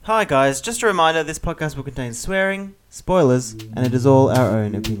Hi guys, just a reminder, this podcast will contain swearing, spoilers, and it is all our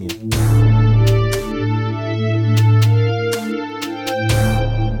own opinion.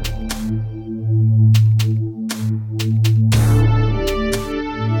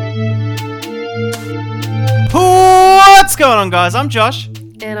 What's going on, guys? I'm Josh.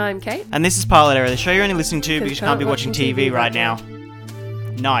 And I'm Kate. And this is Pilot Error, the show you're only listening to because you can't be watching TV right now.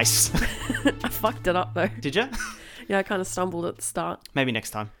 Nice. I fucked it up though. Did you? Yeah, I kind of stumbled at the start. Maybe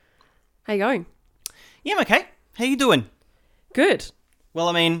next time. How you going? Yeah, I'm okay. How you doing? Good. Well,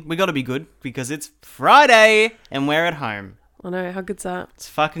 I mean, we gotta be good because it's Friday and we're at home. I know, how good's that? It's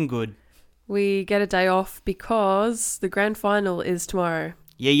fucking good. We get a day off because the grand final is tomorrow.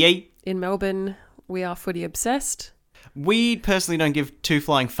 Yay. In Melbourne, we are footy obsessed. We personally don't give two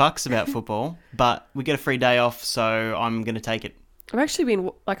flying fucks about football, but we get a free day off, so I'm going to take it. I've actually been,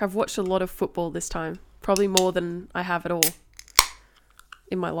 I've watched a lot of football this time. Probably more than I have at all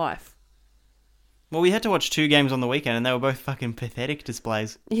in my life. Well, we had to watch two games on the weekend, and they were both fucking pathetic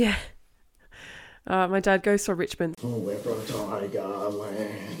displays. Yeah. My dad goes for Richmond. Oh, we're from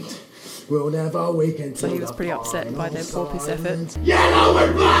Tigerland. We'll never weaken. So he was pretty upset by their poor piss effort. Yellow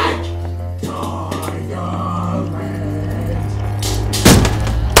and black! Tigerland.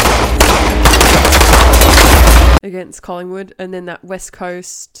 Against Collingwood. And then that West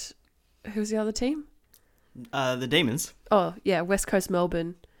Coast... Who's the other team? The Demons. Oh, yeah, West Coast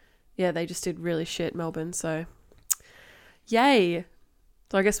Melbourne. Yeah, they just did really shit, Melbourne, so... Yay!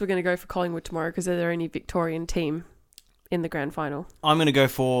 So I guess we're going to go for Collingwood tomorrow because they're their only Victorian team in the grand final. I'm going to go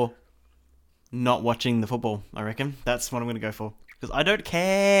for not watching the football, I reckon. That's what I'm going to go for. Because I don't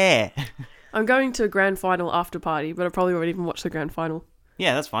care. I'm going to a grand final after party, but I probably won't even watch the grand final.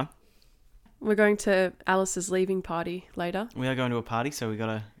 Yeah, that's fine. We're going to Alice's leaving party later. We are going to a party, so we got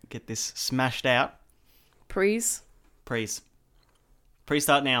to get this smashed out. Prees.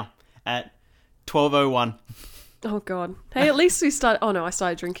 Pre-start now at 12:01. Oh, God. Hey, at least we started... Oh, no, I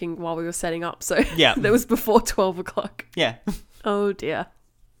started drinking while we were setting up, so Yeah. that was before 12 o'clock. Yeah. Oh, dear.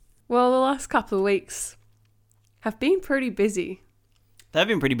 Well, the last couple of weeks have been pretty busy. They've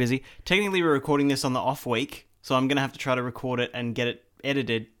been pretty busy. Technically, we're recording this on the off week, so I'm going to have to try to record it and get it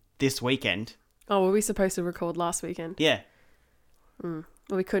edited this weekend. Oh, were we supposed to record last weekend? Yeah. Well,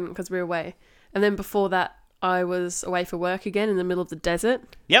 we couldn't because we were away. And then before that, I was away for work again in the middle of the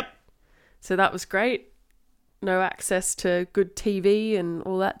desert. Yep. So that was great. No access to good TV and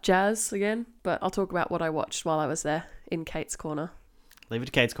all that jazz again. But I'll talk about what I watched while I was there in Kate's Corner. Leave it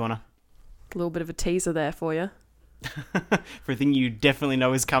to Kate's Corner. A little bit of a teaser there for you. For a thing you definitely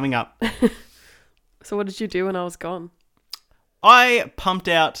know is coming up. So what did you do when I was gone? I pumped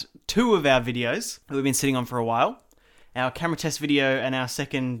out two of our videos that we've been sitting on for a while. Our camera test video and our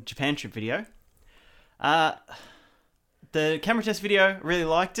second Japan trip video. The camera test video, really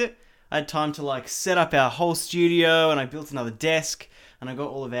liked it. I had time to set up our whole studio, and I built another desk, and I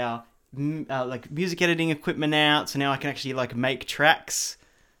got all of our music editing equipment out, so now I can actually make tracks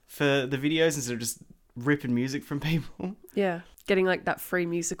for the videos instead of just ripping music from people. Yeah, getting that free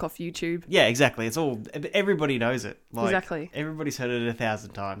music off YouTube. Yeah, exactly. It's all, everybody knows it. Exactly. Everybody's heard it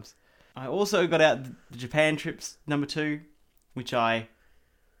 1,000 times. I also got out the Japan trips #2, which I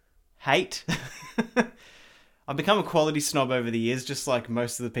hate. I've become a quality snob over the years, just like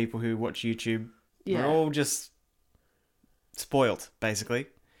most of the people who watch YouTube. Yeah. We're all just spoiled, basically.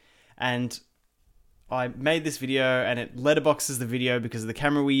 And I made this video, and it letterboxes the video because of the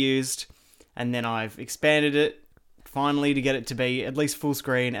camera we used. And then I've expanded it, finally, to get it to be at least full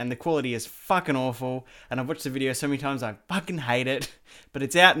screen. And the quality is fucking awful. And I've watched the video so many times, I fucking hate it. But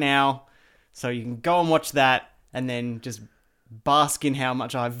it's out now, so you can go and watch that, and then just bask in how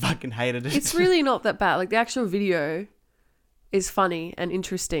much I fucking hated it. It's really not that bad. The actual video is funny and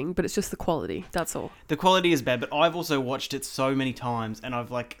interesting, but it's just the quality. That's all. The quality is bad, but I've also watched it so many times, and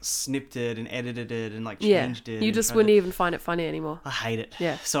I've snipped it and edited it and changed it. You just wouldn't even find it funny anymore. I hate it.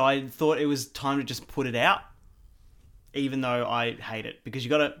 Yeah. So I thought it was time to just put it out, even though I hate it, because you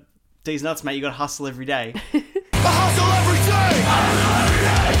gotta, these nuts, mate, you gotta hustle every day. I hustle every day!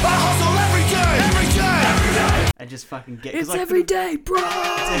 I hustle every day! Every day! Every day! And just fucking get... It's every day, bro!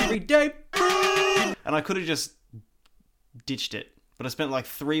 It's every day, bro! And I could have just ditched it, but I spent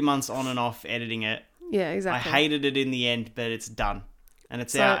 3 months on and off editing it. Yeah, exactly. I hated it in the end, but it's done. And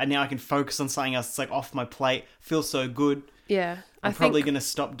it's out, and now I can focus on something else. It's off my plate. Feels so good. Yeah. I'm probably going to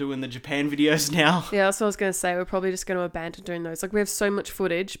stop doing the Japan videos now. Yeah, that's what I was going to say. We're probably just going to abandon doing those. We have so much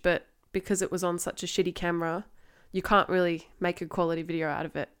footage, but because it was on such a shitty camera, you can't really make a quality video out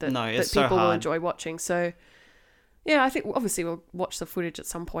of it that it's people so will hard. enjoy watching. So, yeah, I think obviously we'll watch the footage at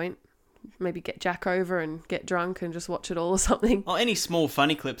some point maybe get Jack over and get drunk and just watch it all or something. Well, any small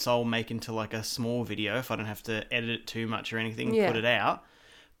funny clips I'll make into like a small video if I don't have to edit it too much or anything, Yeah. put it out.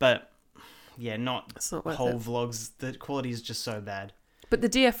 But yeah, not It's not worth whole it. vlogs. The quality is just so bad. But the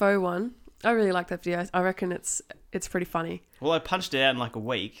DFO one, I really like that video. I reckon it's pretty funny. Well, I punched it out in like a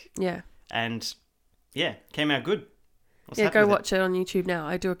week Yeah. and yeah, came out good. I was Yeah, happy go with watch it on YouTube now.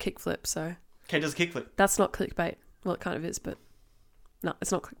 I do a kickflip, so it. Okay, does a kickflip. that's not clickbait. Well, it kind of is, but no,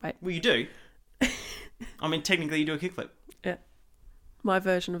 it's not clickbait. Well, you do. I mean, technically you do a kickflip. My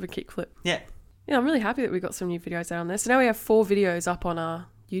version of a kickflip. Yeah. Yeah, I'm really happy that we got some new videos out on this. So now we have 4 videos up on our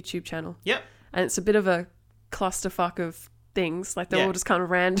YouTube channel. Yep. And it's a bit of a clusterfuck of things. Like, they're Yeah. all just kind of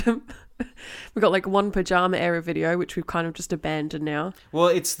random. We got like one pajama era video, which we've kind of just abandoned now. Well,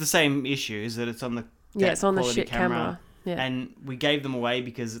 it's the same issues that it's on the Yeah, it's on the quality shit camera. Yeah. And we gave them away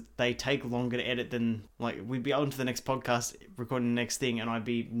because they take longer to edit than, like, we'd be on to the next podcast, recording the next thing, and I'd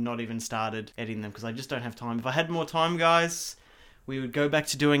be not even started editing them because I just don't have time. If I had more time, guys, we would go back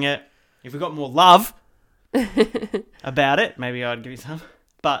to doing it. If we got more love about it, maybe I'd give you some.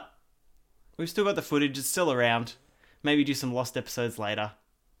 But we've still got the footage. It's still around. Maybe do some lost episodes later.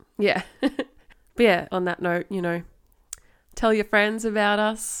 Yeah. But yeah, on that note, you know, tell your friends about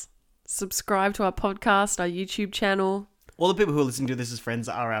us. Subscribe to our podcast, our YouTube channel. All the people who are listening to this as friends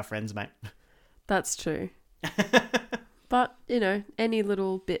are our friends, mate. That's true. But, you know, any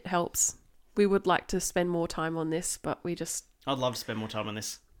little bit helps. We would like to spend more time on this, but we just... I'd love to spend more time on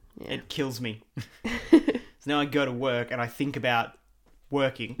this. Yeah. It kills me. So now I go to work and I think about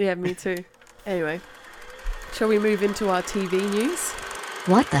working. Yeah, me too. Anyway, shall we move into our TV news?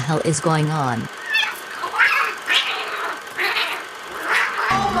 What the hell is going on?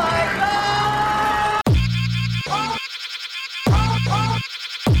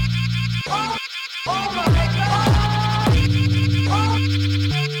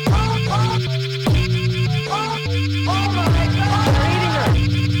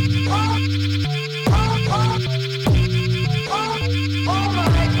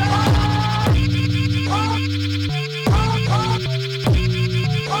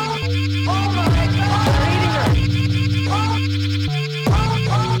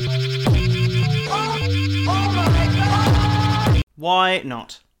 Why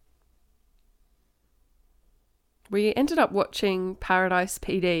not? We ended up watching Paradise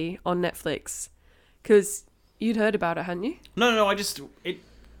PD on Netflix because you'd heard about it, hadn't you? No, it Just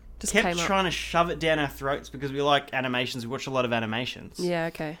kept came up. trying to shove it down our throats because we like animations. We watch a lot of animations. Yeah,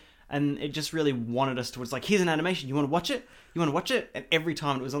 okay. And it just really wanted us towards like, here's an animation. You want to watch it? You want to watch it? And every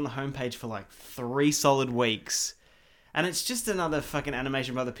time it was on the homepage for like 3 solid weeks. And it's just another fucking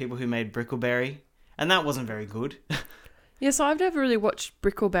animation by the people who made Brickleberry. And that wasn't very good. Yeah, so I've never really watched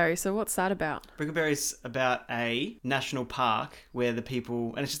Brickleberry, so what's that about? Brickleberry's about a national park where the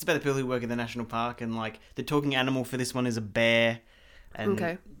people, and it's just about the people who work in the national park, and like the talking animal for this one is a bear, and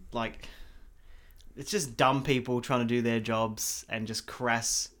Okay. like it's just dumb people trying to do their jobs and just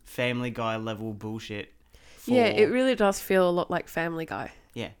crass Family Guy level bullshit. For, Yeah, it really does feel a lot like Family Guy.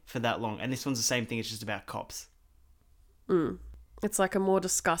 yeah, for that long. And this one's the same thing. It's just about cops. It's like a more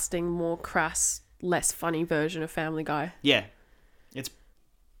disgusting, more crass, less funny version of Family Guy. Yeah, it's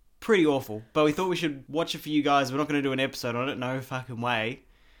pretty awful. But we thought we should watch it for you guys. We're not going to do an episode on it, no fucking way.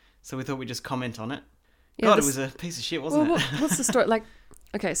 So we thought we'd just comment on it. Yeah, God, this- it was a piece of shit, wasn't Well, it? what's the story? Like,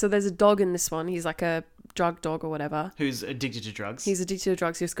 okay, so there's a dog in this one. He's like a drug dog or whatever. Who's addicted to drugs. He's addicted to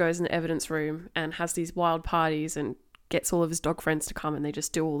drugs. He just goes in the evidence room and has these wild parties and gets all of his dog friends to come and they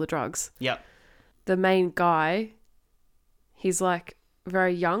just do all the drugs. Yep. The main guy, he's like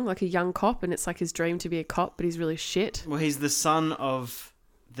very young, like a young cop, and it's like his dream to be a cop, but he's really shit. Well, he's the son of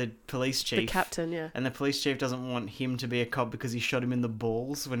the police chief. The captain, yeah. And the police chief doesn't want him to be a cop because he shot him in the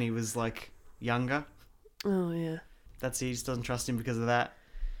balls when he was, like, younger. Oh, yeah. He just doesn't trust him because of that.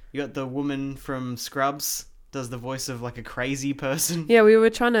 You got the woman from Scrubs, does the voice of, like, a crazy person. Yeah, we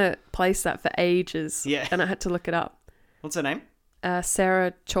were trying to place that for ages. Yeah. And I had to look it up. What's her name?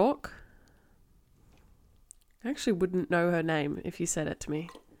 Sarah Chalk. I actually wouldn't know her name if you said it to me.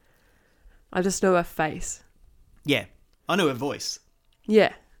 I just know her face. Yeah. I know her voice.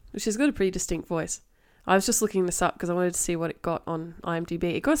 Yeah, she's got a pretty distinct voice. I was just looking this up because I wanted to see what it got on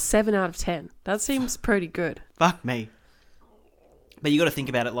IMDb. It got 7 out of 10. That seems pretty good. Fuck me. But you got to think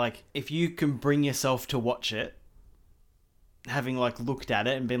about it, like, if you can bring yourself to watch it, having, like, looked at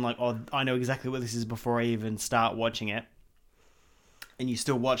it and been like, oh, I know exactly what this is before I even start watching it, and you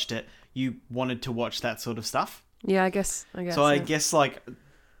still watched it, you wanted to watch that sort of stuff. Yeah, I guess. So I yeah. guess, like,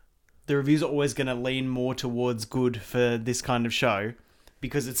 the reviews are always going to lean more towards good for this kind of show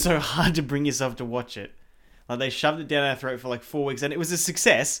because it's so hard to bring yourself to watch it. Like, they shoved it down our throat for like 4 weeks, and it was a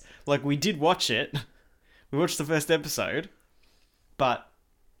success. Like, we did watch it. We watched the first episode, but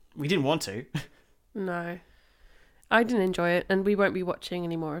we didn't want to. No. I didn't enjoy it, and we won't be watching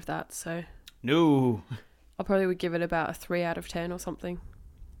any more of that, so No. I probably would give it about a 3 out of 10 or something.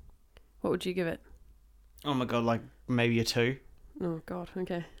 What would you give it? Oh my god, like maybe a 2. Oh, God,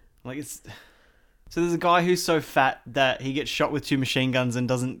 okay. Like, it's... So there's a guy who's so fat that he gets shot with 2 machine guns and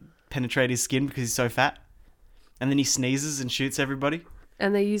doesn't penetrate his skin because he's so fat. And then he sneezes and shoots everybody.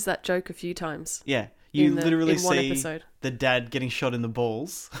 And they use that joke a few times. Yeah. You literally in one see episode. the dad getting shot in the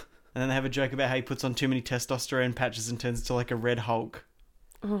balls. And then they have a joke about how he puts on too many testosterone patches and turns into like a Red Hulk.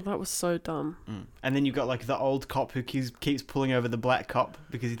 Oh, that was so dumb. And then you've got like the old cop who keeps pulling over the black cop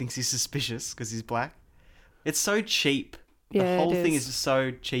because he thinks he's suspicious because he's black. It's so cheap. Yeah, The whole it thing is. is just so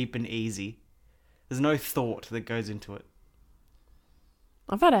cheap and easy. There's no thought that goes into it.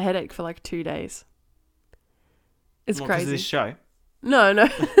 I've had a headache for like 2 days. It's Not 'cause crazy. of this show. No.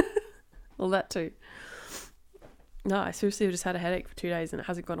 Well, that too. No, I seriously just had a headache for 2 days and it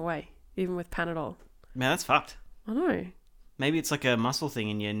hasn't gone away, even with Panadol. Man, that's fucked. I know. Maybe it's like a muscle thing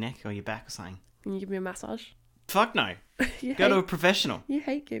in your neck or your back or something. Can you give me a massage? Fuck no. You Go to a hate, professional. you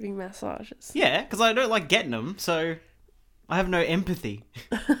hate giving massages. Yeah, because I don't like getting them, so I have no empathy.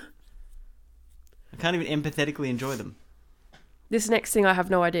 I can't even empathetically enjoy them. This next thing I have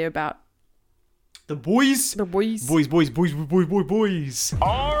no idea about. The boys. The boys. Boys.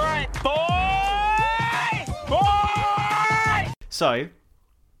 All right, boys! Boys! So,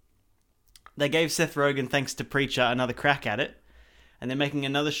 they gave Seth Rogen, thanks to Preacher, another crack at it. And they're making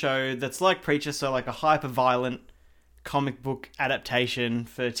another show that's like Preacher, so like a hyper-violent comic book adaptation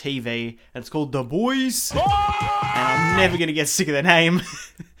for TV. And it's called The Boys. And I'm never going to get sick of the name.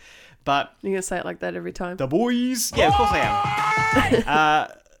 But You're going to say it like that every time? The Boys. Yeah, of course I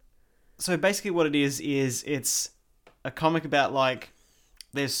am. So basically what it is it's a comic about like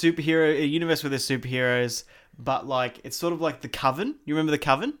there's a universe where there's superheroes, but like it's sort of like the Coven. You remember the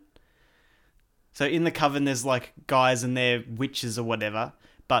Coven? So in the Coven there's like guys and they're witches or whatever,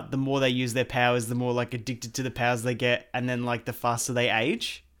 but the more they use their powers, the more like addicted to the powers they get, and then like the faster they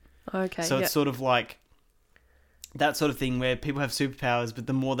age. Okay. So yeah. it's sort of like that sort of thing where people have superpowers, but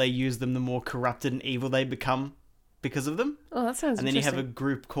the more they use them, the more corrupted and evil they become because of them. Oh, that sounds And then you interesting. have a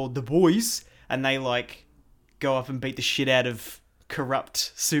group called The Boys, and they like go up and beat the shit out of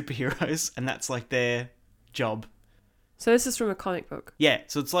corrupt superheroes, and that's like their job. So this is from a comic book. Yeah,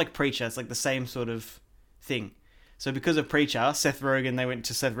 so it's like Preacher. It's like the same sort of thing. So because of Preacher, they went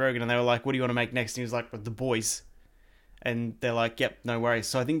to Seth Rogen and they were like, what do you want to make next? And he was like, The Boys. And they're like, yep, no worries.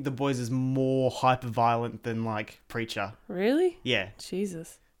 So I think The Boys is more hyper-violent than like Preacher. Really? Yeah.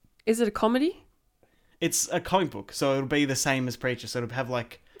 Jesus. Is it a comedy? It's a comic book, so it'll be the same as Preacher. So it'll have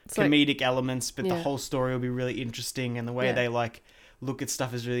like It's like- comedic elements, but the Yeah. whole story will be really interesting, and the way Yeah. they like look at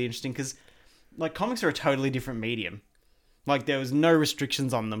stuff is really interesting because like comics are a totally different medium. Like there was no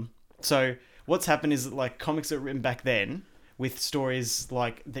restrictions on them. So what's happened is that like comics are written back then with stories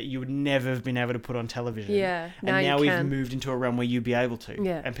like that you would never have been able to put on television. Yeah, now And you now we've can. moved into a realm where you'll be able to.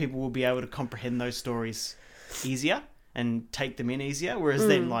 Yeah. And people will be able to comprehend those stories easier and take them in easier. Whereas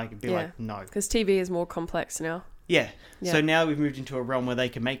then like it'd be yeah. like, no. Because TV is more complex now. Yeah. Yeah. So now we've moved into a realm where they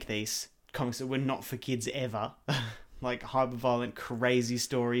can make these comics that were not for kids ever. Like hyper-violent, crazy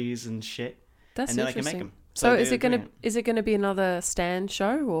stories and shit. That's And now they interesting. can make them. So they're is it doing gonna be another Stan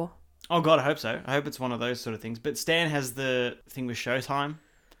show or? Oh god, I hope so. I hope it's one of those sort of things. But Stan has the thing with Showtime,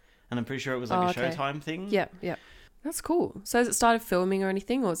 and I'm pretty sure it was like Oh, a okay. Showtime thing. Yeah. That's cool. So has it started filming or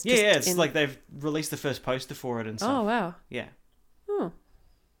anything, or it's Yeah, just it's like they've released the first poster for it and stuff. Oh wow. Yeah. Oh.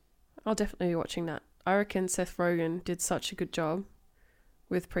 I'll definitely be watching that. I reckon Seth Rogen did such a good job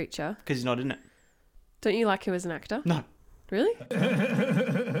with Preacher. Because he's not in it. Don't you like him as an actor? No. Really?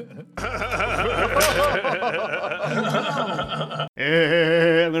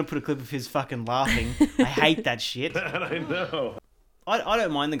 I'm going to put a clip of his fucking laughing. I hate that shit. I know. I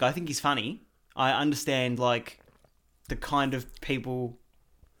don't mind the guy. I think he's funny. I understand, like, the kind of people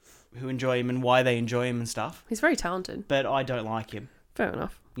who enjoy him and why they enjoy him and stuff. He's very talented. But I don't like him. Fair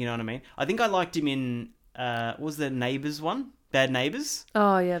enough. You know what I mean? I think I liked him in, what was the Neighbours one? Bad Neighbours?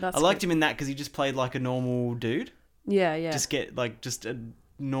 Oh yeah, that's. I liked him in that because he just played like a normal dude. Yeah. Just a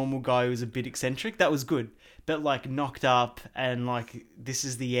normal guy who was a bit eccentric. That was good. But like Knocked Up and like This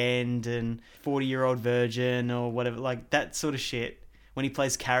Is the End and 40-Year-Old Virgin or whatever, like that sort of shit. When he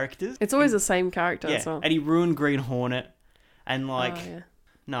plays characters, It's always the same character yeah, as well. and he ruined Green Hornet, and like Oh, yeah.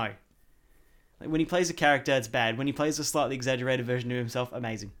 no, like, when he plays a character, it's bad. When he plays a slightly exaggerated version of himself,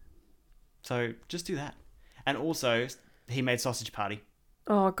 amazing. So just do that. And also, he made Sausage Party.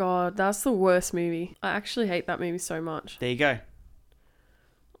 Oh god, that's the worst movie. I actually hate that movie so much. There you go.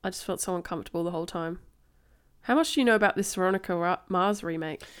 I just felt so uncomfortable the whole time. How much do you know about this Veronica Mars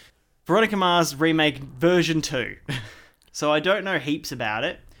remake? Veronica Mars remake version 2. So I don't know heaps about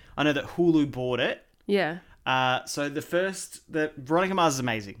it. I know that Hulu bought it. Yeah. So the Veronica Mars is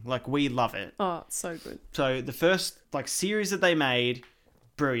amazing. Like, we love it. Oh, it's so good. So the first like series that they made,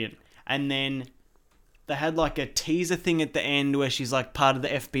 brilliant. And then they had like a teaser thing at the end where she's like part of the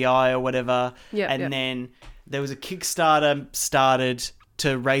FBI or whatever. Yeah. And then there was a Kickstarter started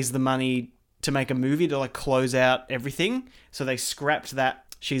to raise the money to make a movie to like close out everything. So they scrapped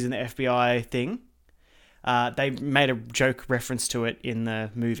that she's in the FBI thing. They made a joke reference to it in the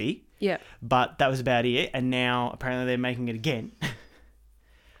movie. Yeah. But that was about it. And now apparently they're making it again.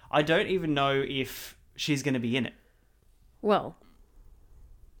 I don't even know if she's going to be in it. Well,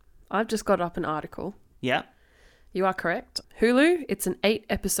 I've just got up an article. Yeah. You are correct. Hulu, it's an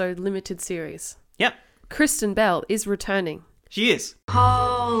 8-episode limited series. Yep. Kristen Bell is returning. She is.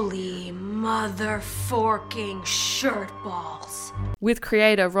 Holy motherforking shirt balls. With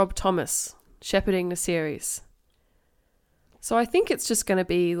creator Rob Thomas shepherding the series. So I think it's just going to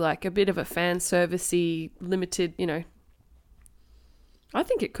be like a bit of a fan servicey, limited, I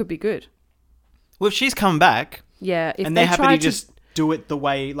think it could be good. Well, if she's come back Yeah, if and they they're happy try to just do it the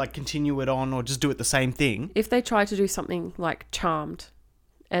way, like continue it on or just do it the same thing. if they try to do something like Charmed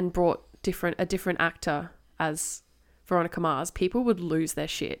and brought a different actor as Veronica Mars, people would lose their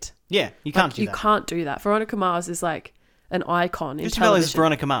shit. Yeah, you can't do You that. can't do that. Veronica Mars is like an icon in Christabel is television.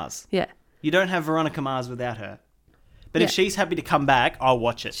 Veronica Mars. Yeah, You don't have Veronica Mars without her. But if Yeah. she's happy to come back, I'll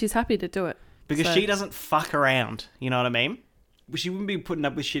watch it. she's happy to do it. Because So- she doesn't fuck around, you know what I mean? She wouldn't be putting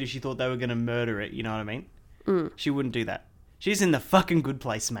up with shit if she thought they were going to murder it, you know what I mean? She wouldn't do that. She's in the fucking good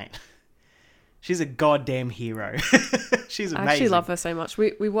place, mate. She's a goddamn hero. She's amazing. I actually love her so much.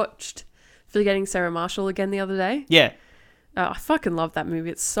 We watched Forgetting Sarah Marshall again the other day. Yeah. I fucking love that movie.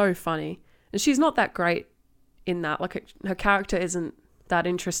 It's so funny. And she's not that great in that. Like, her character isn't that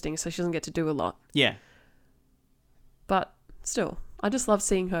interesting, so she doesn't get to do a lot. Yeah. But still, I just love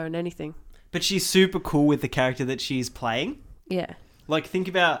seeing her in anything. But she's super cool with the character that she's playing. Yeah. Like, think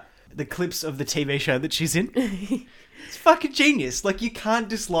about the clips of the TV show that she's in. It's fucking genius. Like, you can't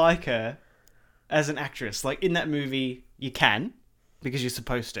dislike her as an actress. Like, in that movie, you can, because you're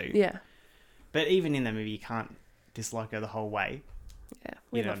supposed to. Yeah. But even in that movie, you can't dislike her the whole way. Yeah.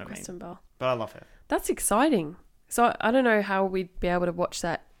 We You know love what I mean. Kristen Bell. But I love her. That's exciting. So I don't know how we'd be able to watch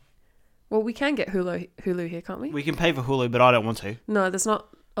that. Well, we can get Hulu here, can't we? We can pay for Hulu, but I don't want to. No, there's not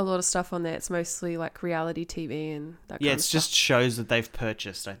a lot of stuff on there. It's mostly like reality TV and that kind Yeah, of it's stuff. just shows that they've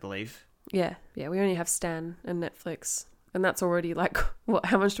purchased, I believe. Yeah. We only have Stan and Netflix. And that's already like, what?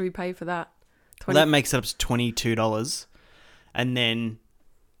 How much do we pay for that? Well, that makes it up to $22. And then,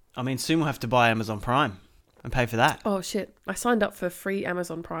 I mean, soon we'll have to buy Amazon Prime and pay for that. Oh shit! I signed up for free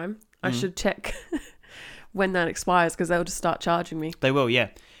Amazon Prime. I should check when that expires because they'll just start charging me. They will, yeah.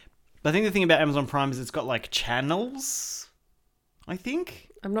 But I think the thing about Amazon Prime is it's got like channels, I think.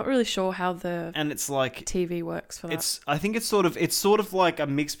 I'm not really sure how the And it's like TV works for that. I think it's sort of like a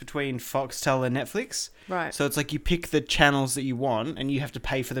mix between Foxtel and Netflix. Right. So it's like you pick the channels that you want and you have to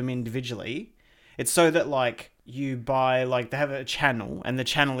pay for them individually. It's so that like you buy like they have a channel and the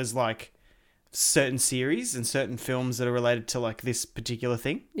channel is like certain series and certain films that are related to like this particular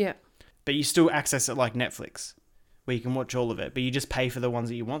thing. Yeah. But you still access it like Netflix where you can watch all of it, but you just pay for the ones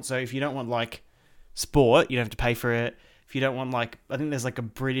that you want. So if you don't want like sport, you don't have to pay for it. If you don't want like, I think there's like a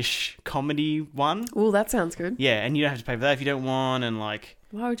British comedy one. Oh, that sounds good. Yeah, and you don't have to pay for that if you don't want, and like...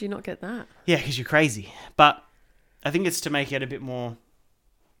 Why would you not get that? Yeah, because you're crazy. But I think it's to make it a bit more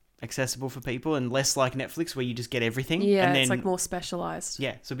accessible for people and less like Netflix where you just get everything. Yeah, and then, it's like more specialized.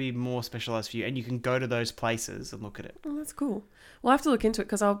 Yeah, so it'll be more specialised for you, and you can go to those places and look at it. Oh, that's cool. Well, I have to look into it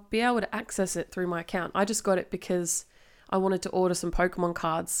because I'll be able to access it through my account. I just got it because I wanted to order some Pokemon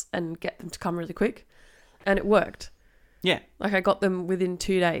cards and get them to come really quick, and it worked. Yeah, Like, I got them within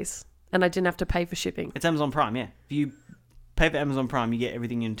 2 days, and I didn't have to pay for shipping. it's Amazon Prime, yeah. If you pay for Amazon Prime, you get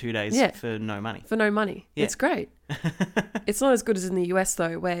everything in 2 days Yeah. for no money. For no money. Yeah. It's great. It's not as good as in the US,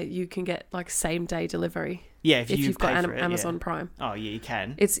 though, where you can get, like, same-day delivery Yeah, if you you've got pay for it, Amazon yeah. Prime. Oh, yeah, you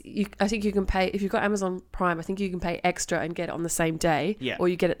can. I think you can pay, if you've got Amazon Prime, I think you can pay extra and get it on the same day. Yeah. Or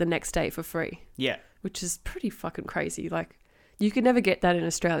you get it the next day for free, Yeah, which is pretty fucking crazy. Like, you could never get that in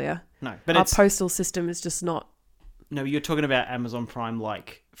Australia. no, but Our it's... postal system is just not... No, you're talking about Amazon Prime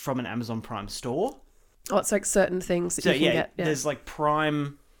like from an Amazon Prime store? Oh, it's like certain things that So you can yeah, get. Yeah. there's like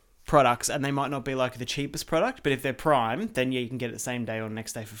Prime products, and they might not be like the cheapest product, but if they're Prime, then yeah, you can get it the same day or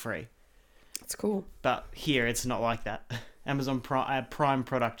next day for free. It's cool. But here, it's not like that. Amazon Prime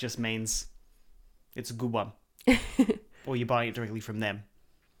product just means it's a good one. Or you're buying it directly from them.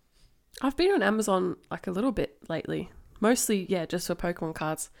 I've been on Amazon like a little bit lately. Mostly, yeah, just for Pokemon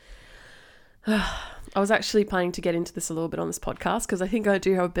cards. I was actually planning to get into this a little bit on this podcast because I think I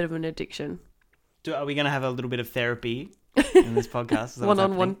do have a bit of an addiction. Are we going to have a little bit of therapy in this podcast? Is that what's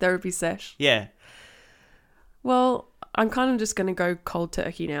One-on-one happening? therapy sesh. Yeah. Well, I'm kind of just going to go cold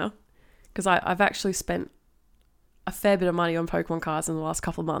turkey now because I've actually spent a fair bit of money on Pokemon cards in the last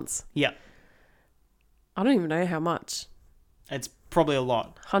couple of months. Yeah. I don't even know how much. It's probably a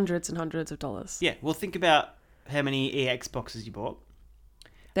lot. Hundreds and hundreds of dollars. Yeah. Well, think about how many EX boxes you bought.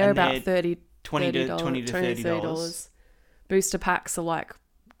 They're And about they're $20 $20 to $30. Booster packs are like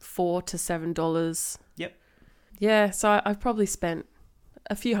 $4 to $7. Yep. Yeah, so I've probably spent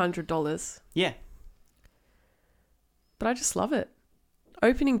a few $100s, Yeah. but I just love it.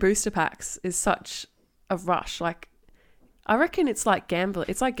 Opening booster packs is such a rush. Like, I reckon it's like gambling.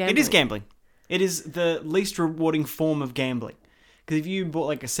 It's like gambling. It is gambling. It is the least rewarding form of gambling. Because if you bought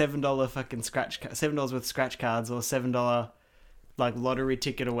like a $7 fucking $7 worth of scratch cards or a $7 like lottery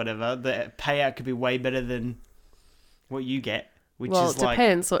ticket or whatever, the payout could be way better than what you get. Which Well, is it like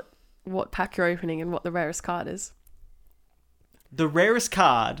depends what pack you're opening and what the rarest card is. the rarest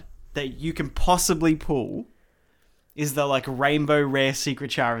card that you can possibly pull is the like rainbow rare secret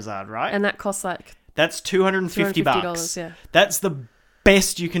Charizard, right? And that costs like That's $250 $250, yeah. That's the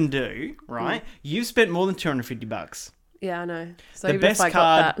best you can do, right? You've spent more than $250. Yeah, I know. So The even best if I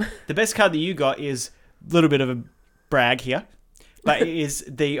card, got that, the best card that you got is a little bit of a brag here, but it is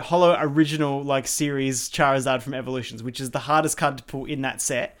the Holo Original like series Charizard from Evolutions, which is the hardest card to pull in that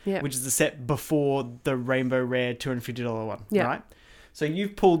set, Yeah. which is the set before the Rainbow Rare $250 one, Yeah. right? So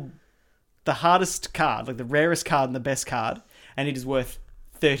you've pulled the hardest card, like the rarest card and the best card, and it is worth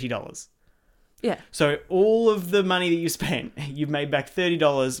 $30. yeah. So all of the money that you spent, you've made back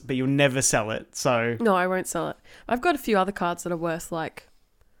 $30, but you'll never sell it. So No, I won't sell it. I've got a few other cards that are worth like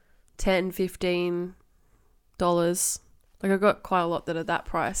 $10, $15. Like I've got quite a lot that are that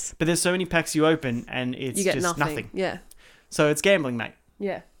price. but there's so many packs you open, and it's You get just nothing. Yeah. So it's gambling, mate.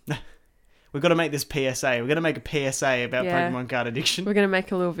 Yeah. We've got to make this PSA. We're going to make a PSA about Yeah. Pokemon card addiction. We're going to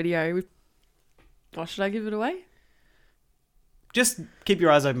make a little video. Oh, should I give it away? Just keep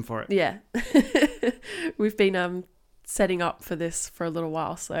your eyes open for it. Yeah. We've been setting up for this for a little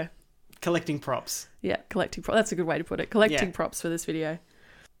while, so Collecting props. yeah, collecting props. That's a good way to put it. Collecting Yeah. props for this video.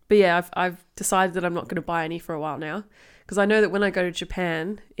 But yeah, I've decided that I'm not going to buy any for a while now because I know that when I go to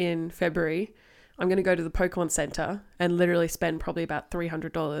Japan in February, I'm going to go to the Pokemon Center and literally spend probably about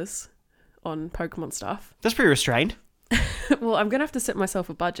 $300 on Pokemon stuff. That's pretty restrained. Well, I'm going to have to set myself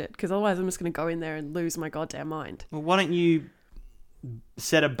a budget because otherwise I'm just going to go in there and lose my goddamn mind. Well, why don't you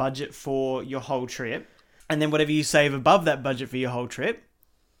set a budget for your whole trip, and then whatever you save above that budget for your whole trip,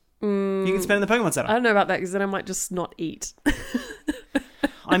 you can spend in the Pokemon Center. I don't know about that because then I might just not eat.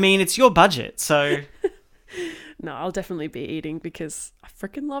 I mean, it's your budget, so No, I'll definitely be eating because I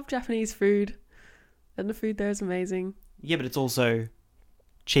freaking love Japanese food and the food there is amazing. yeah, but it's also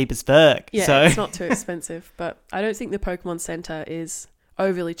cheap as fuck. Yeah, so it's not too expensive, but I don't think the Pokemon Center is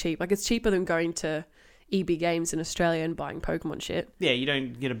overly cheap. Like it's cheaper than going to EB Games in Australia and buying Pokemon shit. yeah, you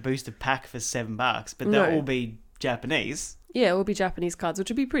don't get a boosted pack for $7, but No. they'll all be Japanese. Yeah, it will be Japanese cards, which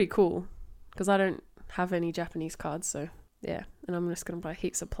would be pretty cool because I don't have any Japanese cards, so yeah. And I'm just going to buy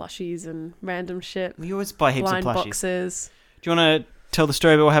heaps of plushies and random shit. We always buy heaps Blind of plushies. boxes. Do you want to tell the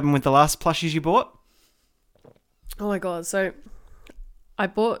story about what happened with the last plushies you bought? Oh my god, so I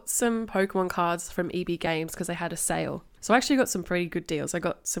bought some Pokemon cards from EB Games because they had a sale. So I actually got some pretty good deals. I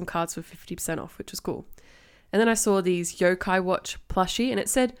got some cards for 50% off, which was cool. And then I saw these Yokai Watch plushie and it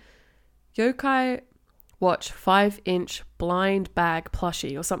said Yokai Watch 5-inch blind bag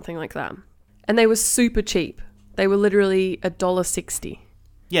plushie or something like that. And they were super cheap. They were literally $1.60.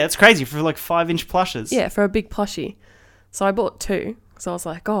 Yeah, it's crazy for like 5-inch plushes. Yeah, for a big plushie. So I bought two. So I was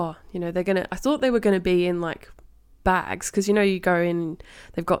like, oh, you know, I thought they were going to be in like bags because, you know, you go in,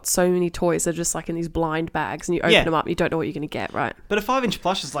 they've got so many toys. They're just like in these blind bags and you open Yeah. them up and you don't know what you're going to get, right? But a 5-inch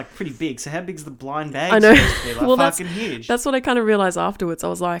plush is like pretty big. So how big's the blind bag? I know. supposed to be? Like Well, that's- fucking huge. That's what I kind of realized afterwards. I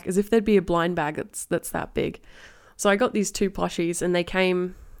was like, as if there'd be a blind bag that's that big. So I got these two plushies and they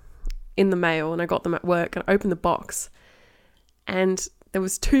came in the mail and I got them at work and I opened the box and there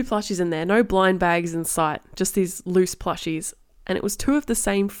was two plushies in there, no blind bags in sight, just these loose plushies. And it was two of the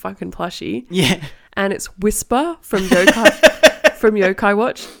same fucking plushie. Yeah. And it's Whisper from Yokai from Yokai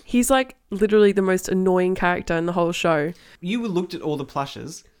Watch. He's like literally the most annoying character in the whole show. You looked at all the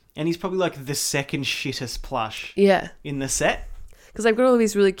plushes, and he's probably like the second shittest plush Yeah. in the set. Because they've got all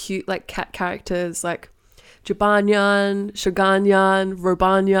these really cute like cat characters like Jibanyan, Shoganyan,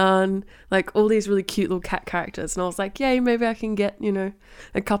 Robanyan, like all these really cute little cat characters. And I was like, yay, maybe I can get,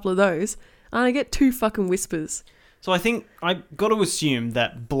 a couple of those. And I get 2 fucking Whispers. So I think I got to assume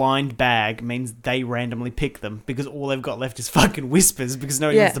that blind bag means they randomly pick them because all they've got left is fucking Whispers because no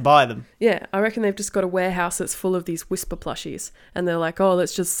one wants to buy them. Yeah, I reckon they've just got a warehouse that's full of these Whisper plushies. And they're like, oh,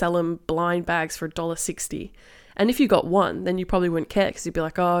 let's just sell them blind bags for $1.60. And if you got one, then you probably wouldn't care because you'd be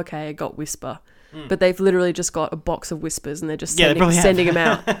like, oh, okay, I got Whisper. But they've literally just got a box of Whispers and they're just sending them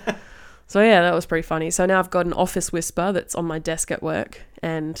out. So yeah, that was pretty funny. So now I've got an office Whisper that's on my desk at work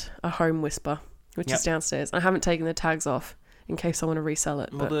and a home Whisper, which is downstairs. I haven't taken the tags off in case I want to resell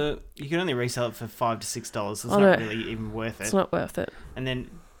it. Well, you can only resell it for $5 to $6. So it's not really even worth it. It's not worth it. And then,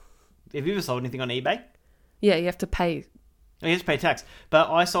 have you ever sold anything on eBay? Yeah, you have to pay. Oh, you have to pay tax. But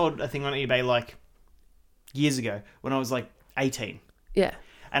I sold a thing on eBay like years ago when I was like 18. Yeah.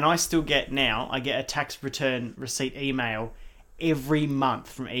 And I still get now, I get a tax return receipt email every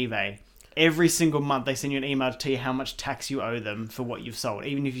month from eBay. Every single month they send you an email to tell you how much tax you owe them for what you've sold,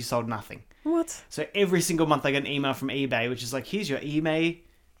 even if you sold nothing. What? So every single month I get an email from eBay, which is like, here's your eBay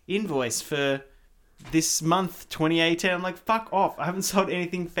invoice for this month, 2018. I'm like, fuck off. I haven't sold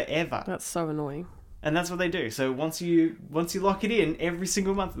anything forever. That's so annoying. And that's what they do. So once you lock it in every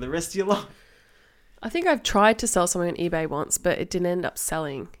single month for the rest of your life. I think I've tried to sell something on eBay once, but it didn't end up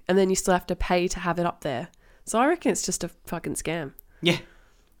selling. And then you still have to pay to have it up there. So I reckon it's just a fucking scam. Yeah.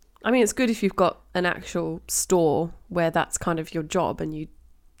 I mean, it's good if you've got an actual store where that's kind of your job and you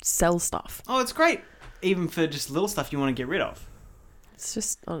sell stuff. Oh, it's great. Even for just little stuff you want to get rid of. It's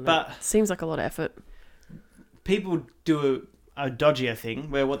just, I don't know. But It seems like a lot of effort. people do a dodgier thing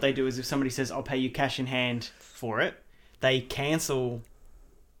where what they do is if somebody says, I'll pay you cash in hand for it, they cancel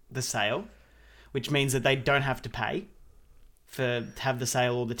the sale, which means that they don't have to pay to have the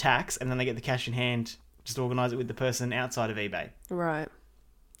sale or the tax, and then they get the cash in hand, just organise it with the person outside of eBay. Right.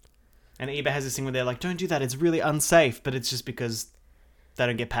 And eBay has this thing where they're like, don't do that, it's really unsafe, but it's just because they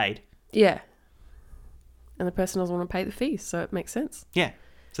don't get paid. Yeah. And the person doesn't want to pay the fees, so it makes sense. Yeah.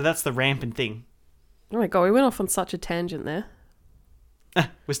 So that's the rampant thing. Oh my god, we went off on such a tangent there.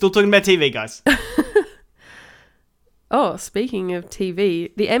 We're still talking about TV, guys. Oh, speaking of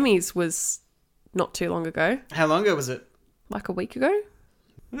TV, the Emmys was not too long ago. How long ago was it? Like a week ago?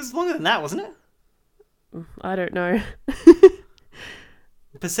 It was longer than that, wasn't it? I don't know.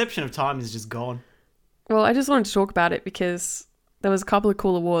 Perception of time is just gone. Well, I just wanted to talk about it because there was a couple of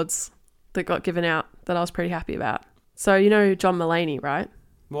cool awards that got given out that I was pretty happy about. So, you know John Mulaney, right?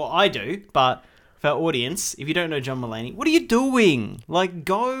 Well, I do, but for our audience, if you don't know John Mulaney, what are you doing? Like,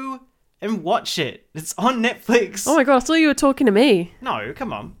 go and watch it. It's on Netflix. Oh my god, I thought you were talking to me. No,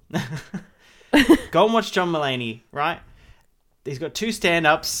 come on. Go and watch John Mulaney, right? He's got 2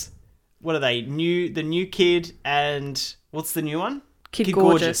 stand-ups. What are they? The New Kid and... What's the new one? Kid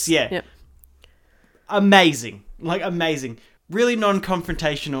Gorgeous. Yeah. Yep. Amazing. Like, amazing. Really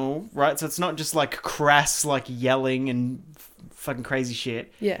non-confrontational, right? So it's not just like crass, like yelling and fucking crazy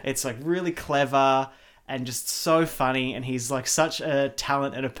shit. Yeah. It's like really clever and just so funny. And he's like such a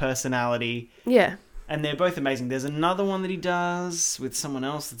talent and a personality. Yeah. And they're both amazing. There's another one that he does with someone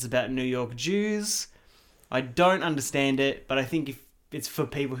else that's about New York Jews. I don't understand it, but I think if it's for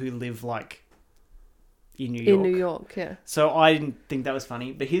people who live like in New York. In New York, yeah. So I didn't think that was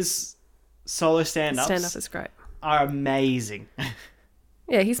funny, but his solo stand-ups Stand-up is great. are amazing.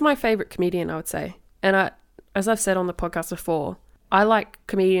 Yeah, he's my favourite comedian, I would say. And as I've said on the podcast before, I like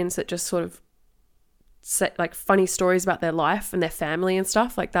comedians that just sort of say like funny stories about their life and their family and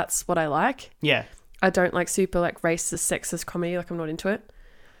stuff. Like that's what I like. Yeah. I don't like super like racist, sexist comedy. Like I'm not into it.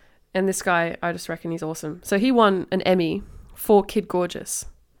 And this guy, I just reckon he's awesome. So he won an Emmy for Kid Gorgeous.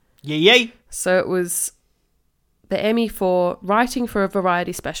 Yay. So it was the Emmy for writing for a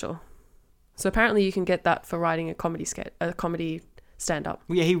variety special. So apparently you can get that for writing a comedy stand-up.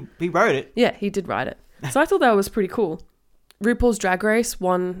 Well, yeah, he wrote it. Yeah, he did write it. So I thought that was pretty cool. RuPaul's Drag Race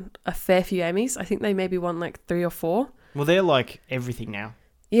won a fair few Emmys. I think they maybe won like 3 or 4. Well, they're like everything now.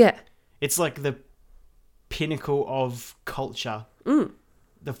 Yeah. It's like the pinnacle of culture.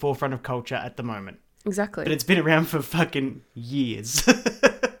 The forefront of culture at the moment. Exactly. But it's been around for fucking years.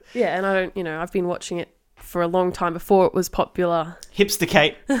 Yeah, and I've been watching it for a long time before it was popular. Hipster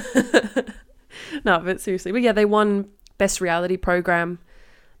Kate. No, but seriously. But yeah, they won Best Reality Program.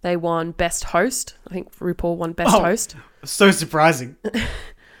 They won Best Host. I think RuPaul won Best Host. So surprising.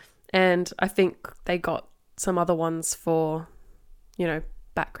 And I think they got some other ones for,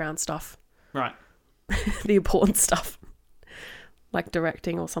 background stuff. Right. The important stuff. Like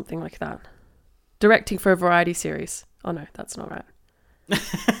directing or something like that. Directing for a variety series. Oh no, that's not right.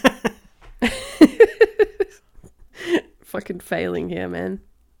 failing here, man.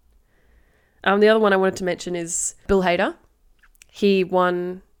 The other one I wanted to mention is Bill Hader. He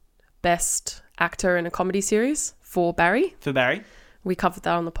won Best Actor in a Comedy Series for Barry. For Barry. We covered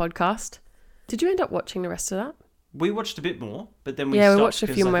that on the podcast. Did you end up watching the rest of that? We watched a bit more, but then we Yeah, stopped we watched a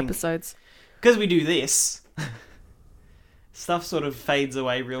few because more I think- episodes. Because we do this, stuff sort of fades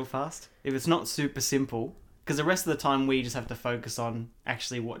away real fast. If it's not super simple, because the rest of the time we just have to focus on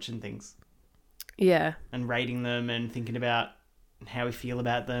actually watching things Yeah. and rating them and thinking about how we feel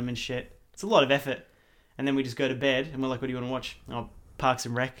about them and shit. It's a lot of effort. And then we just go to bed and we're like, what do you want to watch? Oh, Parks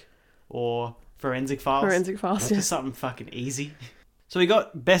and Rec or Forensic Files. Forensic Files, Just yeah. something fucking easy. So we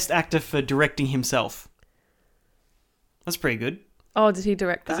got Best Actor for directing himself. That's pretty good. Oh, did he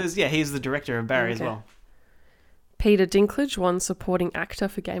direct that? Because he's the director of Barry as Okay. well. Peter Dinklage won Supporting Actor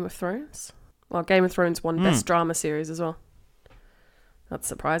for Game of Thrones. Well, Game of Thrones won Best Drama Series as well. That's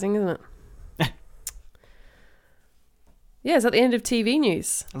surprising, isn't it? Yeah, is that the end of TV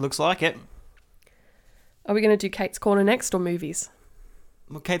news? It looks like it. Are we going to do Kate's Corner next or movies?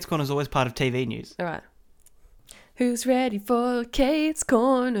 Well, Kate's Corner is always part of TV news. All right. Who's ready for Kate's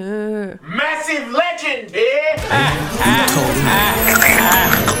Corner? Massive legend here!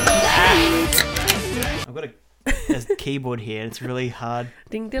 I've got a keyboard here and it's really hard.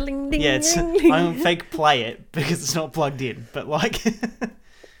 Ding, ding, ding, ding. Yeah, it's ding, ding. I'm fake play it because it's not plugged in. But like,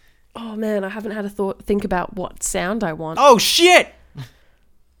 Oh man, I haven't had a think about what sound I want. oh shit!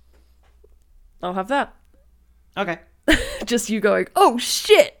 I'll have that. Okay, Just you going, oh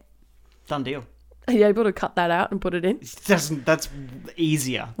shit! done deal. Are you able to cut that out and put it in? That's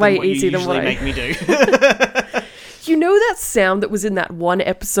easier. Than Way what easier you than what usually I- make me do. You know that sound that was in that one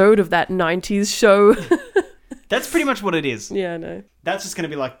episode of that 90s show? That's pretty much what it is. Yeah, I know. That's just gonna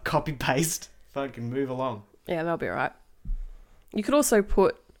be like copy paste. Fucking move along. Yeah, that'll be alright. You could also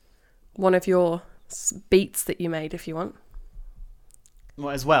put one of your beats that you made if you want. Well,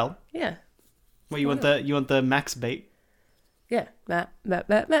 as well. Yeah. Well, you want the max beat. Yeah. Matt.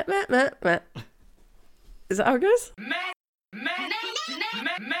 Is that how it goes?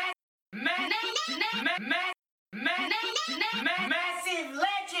 Massive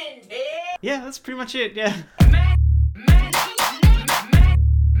legend here! Yeah, that's pretty much it. Yeah.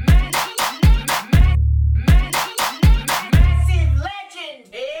 Massive legend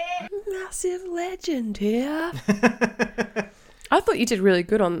here! Massive legend here. I thought you did really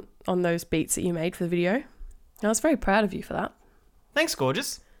good on those beats that you made for the video. I was very proud of you for that. Thanks,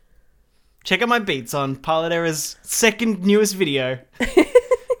 gorgeous. Check out my beats on Pilot Error's second newest video.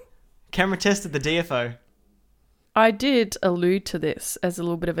 Camera test at the DFO. I did allude to this as a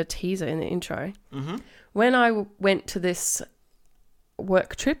little bit of a teaser in the intro. Mm-hmm. When I went to this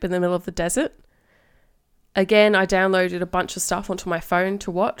work trip in the middle of the desert, again, I downloaded a bunch of stuff onto my phone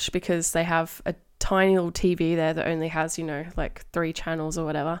to watch because they have a tiny little TV there that only has, like 3 channels or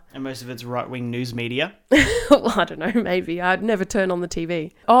whatever. And most of it's right-wing news media. Well, I don't know, maybe. I'd never turn on the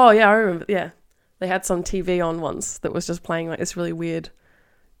TV. Oh, yeah, I remember. Yeah. They had some TV on once that was just playing like this really weird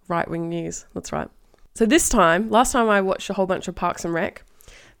right-wing news. That's right. So last time I watched a whole bunch of Parks and Rec.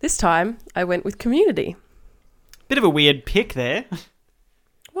 This time I went with Community. Bit of a weird pick there.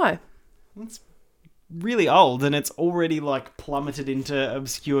 Why? It's really old and it's already like plummeted into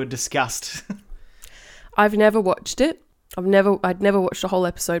obscure disgust. I've never watched it. I'd never watched a whole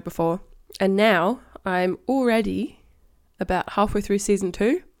episode before. And now I'm already about halfway through season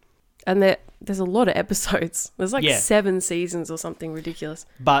 2. And there's a lot of episodes. There's like 7 seasons or something ridiculous.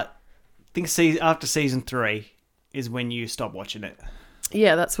 But I think after season 3 is when you stop watching it.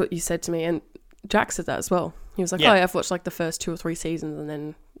 Yeah, that's what you said to me. And Jack said that as well. He was like, Yeah. oh, yeah, I've watched like the first 2 or 3 seasons and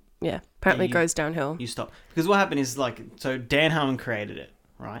then, apparently it goes downhill. You stop. Because what happened is so Dan Harmon created it,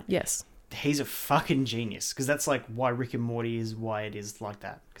 right? Yes. He's a fucking genius. Because that's like why Rick and Morty is why it is like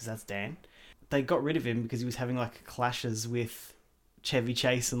that. Because that's Dan. They got rid of him because he was having like clashes with Chevy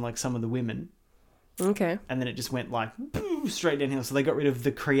Chase and like some of the women. Okay. And then it just went like straight downhill. So they got rid of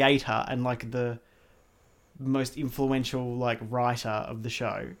the creator and like the most influential like writer of the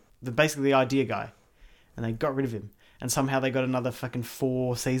show, basically the idea guy, and they got rid of him. And somehow they got another fucking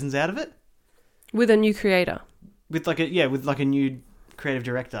 4 seasons out of it With a new creator. with like a new creative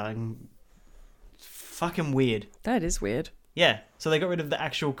director. And it's fucking weird. That is weird. Yeah. So they got rid of the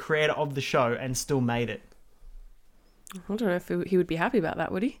actual creator of the show and still made it. I don't know if he would be happy about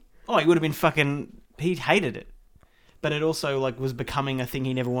that, would he? Oh, he would have been he hated it. But it also like was becoming a thing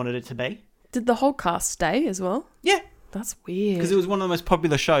he never wanted it to be. Did the whole cast stay as well? Yeah. That's weird. Because it was one of the most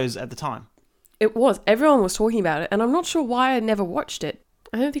popular shows at the time. It was. Everyone was talking about it, and I'm not sure why I never watched it.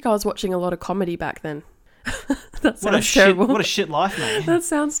 I don't think I was watching a lot of comedy back then. That sounds terrible. What a shit life, mate. That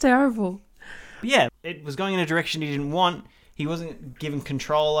sounds terrible. But yeah, it was going in a direction he didn't want. He wasn't given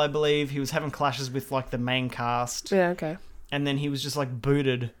control, I believe. He was having clashes with like the main cast. Yeah, okay. And then he was just like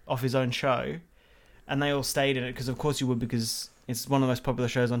booted off his own show. And they all stayed in it because of course you would, because it's one of the most popular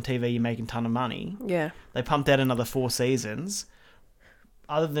shows on TV. You're making a ton of money. Yeah. They pumped out another 4 seasons.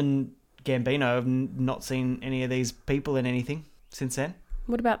 Other than Gambino, I've not seen any of these people in anything since then.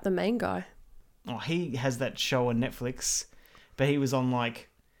 What about the main guy? Oh, he has that show on Netflix, but he was on like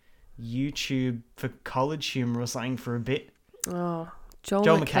YouTube for College Humor or something for a bit. Oh,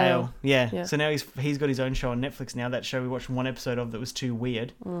 Joel McHale. Yeah. Yeah. So now he's got his own show on Netflix now. That show we watched one episode of that was too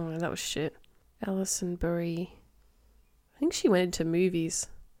weird. Oh, that was shit. Alison Brie. I think she went into movies.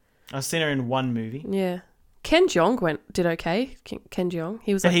 I've seen her in one movie. Yeah. Ken Jeong did okay. Ken Jeong.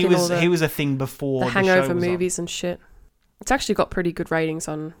 He was like he in all the, he was a thing before the the Hangover show was movies and shit. It's actually got pretty good ratings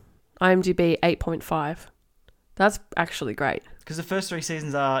on IMDb, 8.5. That's actually great. Because the first 3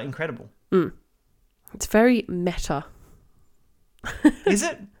 seasons are incredible. It's very meta. Is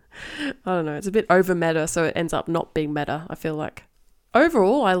it? I don't know. It's a bit over meta, so it ends up not being meta, I feel like.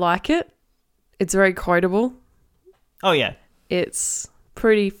 Overall, I like it. It's very quotable. Oh, yeah. It's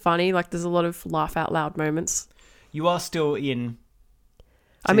pretty funny. Like, there's a lot of laugh out loud moments. You are still in...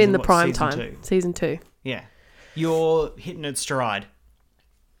 I'm in the what, prime season time. 2? Season 2. Yeah. You're hitting its stride.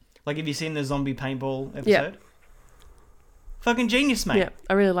 Like, have you seen the zombie paintball episode? Yeah. Fucking genius, mate. Yeah,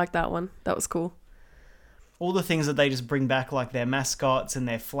 I really like that one. That was cool. All the things that they just bring back, like their mascots and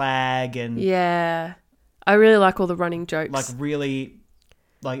their flag and... Yeah. I really like all the running jokes. Like, really...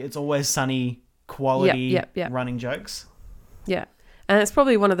 Like, it's always sunny quality Yep. running jokes. Yeah. And it's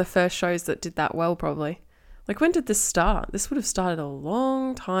probably one of the first shows that did that well, probably. Like, when did this start? This would have started a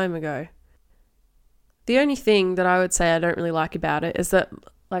long time ago. The only thing that I would say I don't really like about it is that,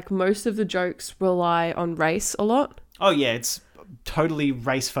 like, most of the jokes rely on race a lot. Oh, yeah, it's totally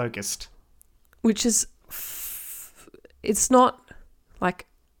race-focused. Which is... it's not, like,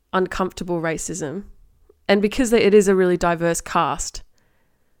 uncomfortable racism. And because it is a really diverse cast,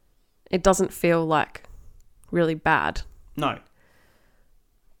 it doesn't feel, like, really bad. No.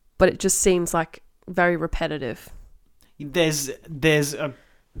 But it just seems, like, very repetitive. There's a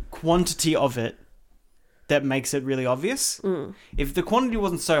quantity of it that makes it really obvious. If the quantity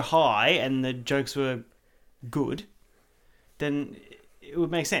wasn't so high and the jokes were good, then it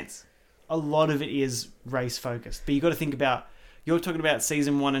would make sense. A lot of it is race focused, but you got to think about, you're talking about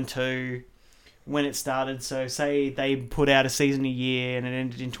season 1 and 2 when it started. So say they put out a season a year and it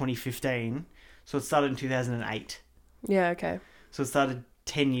ended in 2015, so it started in 2008. Yeah, okay. So it started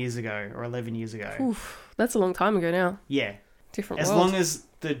 10 years ago or 11 years ago. Oof, that's a long time ago now. Yeah. Different As world. long as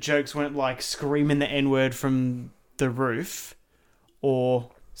the jokes weren't like screaming the N-word from the roof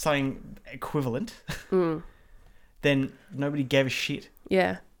or something equivalent, then nobody gave a shit.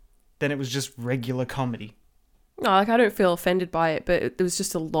 Yeah. Then it was just regular comedy. No, like, I don't feel offended by it, but it was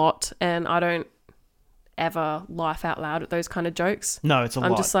just a lot, and I don't ever laugh out loud at those kind of jokes. No, it's a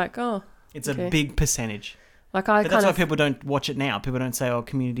lot. I'm just like, oh. It's okay. a big percentage. Like, I But kind that's why of... people don't watch it now. People don't say, oh,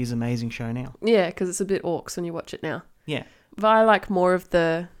 Community's an amazing show now. Yeah, because it's a bit orcs when you watch it now. Yeah. But I like more of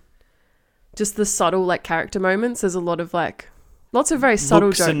just the subtle, like, character moments. There's a lot of, like, lots of very subtle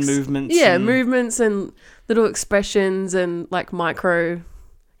Looks jokes. and movements. Yeah, and... movements and little expressions and, like, micro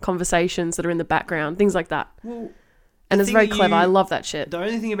conversations that are in the background, things like that. Well, and the it's thing very that clever. I love that shit. The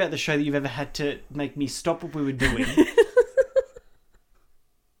only thing about the show that you've ever had to make me stop what we were doing...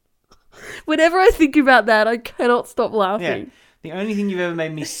 Whenever I think about that, I cannot stop laughing. Yeah. The only thing you've ever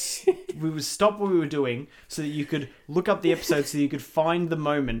made me... we would stop what we were doing so that you could look up the episode so that you could find the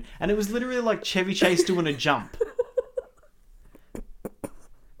moment. And it was literally like Chevy Chase doing a jump.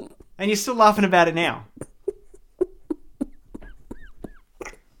 And you're still laughing about it now.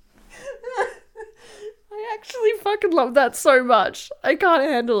 I actually fucking love that so much. I can't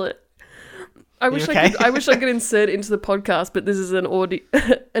handle it. I wish okay? I wish I could insert it into the podcast, but this is an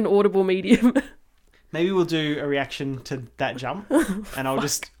an audible medium. Maybe we'll do a reaction to that jump, and I'll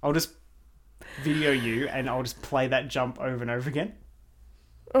just video you, and I'll just play that jump over and over again.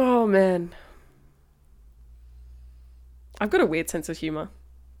 Oh man, I've got a weird sense of humor.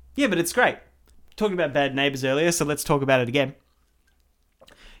 Yeah, but it's great. Talking about Bad Neighbours earlier, so let's talk about it again.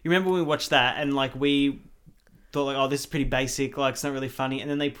 You remember when we watched that, and like we thought like, oh, this is pretty basic, like it's not really funny, and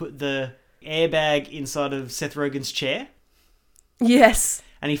then they put the airbag inside of Seth Rogen's chair. Yes.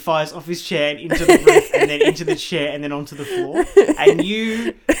 And he fires off his chair and into the roof and then into the chair and then onto the floor. And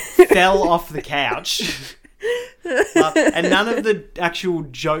you fell off the couch. And none of the actual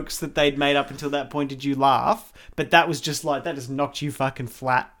jokes that they'd made up until that point did you laugh. But that was just like, that just knocked you fucking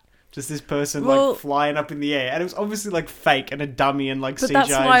flat Just this person Well- like flying up in the air, and it was obviously like fake and a dummy and like But CGI. that's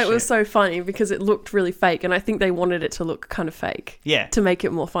why it and was shit. so funny, because it looked really fake, and I think they wanted it to look kind of fake Yeah. to make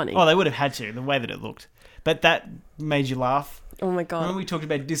it more funny. Oh, they would have had to, the way that it looked. But that made you laugh. Oh my god. Remember we talked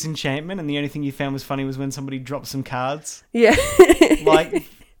about disenchantment, and the only thing you found was funny was when somebody dropped some cards? Yeah. Like,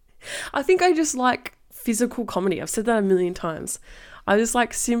 I think I just like physical comedy. I've said that a million times. I just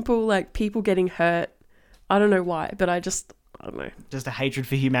like simple, like people getting hurt. I don't know why, but I don't know. just a hatred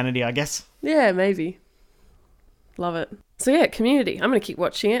for humanity, I guess. Yeah, maybe. Love it. So yeah, Community. I'm going to keep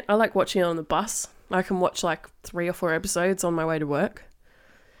watching it. I like watching it on the bus. I can watch like 3 or 4 episodes on my way to work.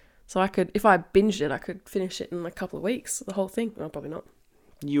 So I could, if I binged it, I could finish it in a couple of weeks, the whole thing. Well, probably not.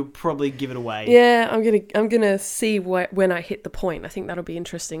 You'll probably give it away. Yeah, I'm gonna see when I hit the point. I think that'll be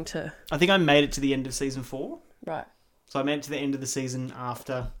interesting to. I think I made it to the end of season 4. Right. So I made it to the end of the season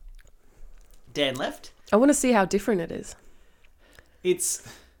after Dan left. I want to see how different it is. It's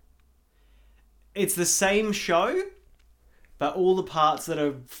the same show, but all the parts that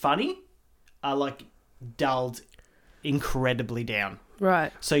are funny are like dulled incredibly down.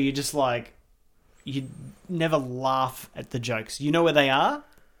 Right. So you're just like, you never laugh at the jokes. You know where they are,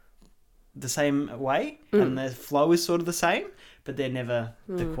 the same way, and the flow is sort of the same, but they're never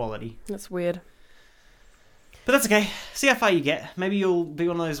the quality. That's weird. But that's okay. See how far you get. Maybe you'll be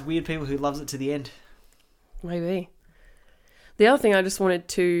one of those weird people who loves it to the end. Maybe. The other thing I just wanted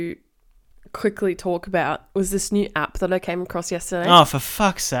to quickly talk about was this new app that I came across yesterday. Oh, for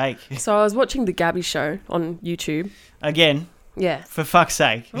fuck's sake. So I was watching the Gabby Show on YouTube. Again, Yeah. for fuck's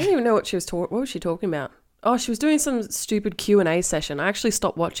sake. I don't even know what she was what was she talking about? Oh, she was doing some stupid Q&A session. I actually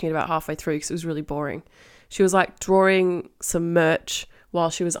stopped watching it about halfway through because it was really boring. She was like drawing some merch while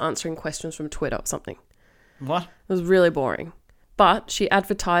she was answering questions from Twitter or something. What? It was really boring. But she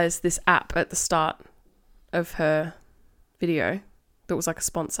advertised this app at the start of her video that was like a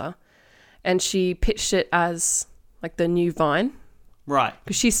sponsor. And she pitched it as like the new Vine. Right.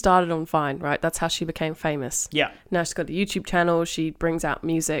 Because she started on Vine, right? That's how she became famous. Yeah. Now she's got a YouTube channel. She brings out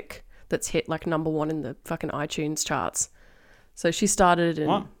music that's hit like #1 in the fucking iTunes charts. So she started in...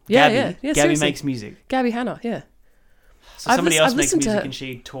 What? Yeah, Gabby? yeah. Gabby seriously. makes music. Gabby Hanna, yeah. So I've somebody lis- else I've makes listened to music her. and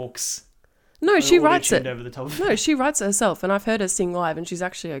she talks. No, she writes auto-tuned it. over the top of No, it. she writes it herself, and I've heard her sing live, and she's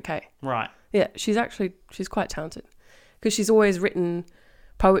actually okay. Right. Yeah, she's quite talented. Because she's always written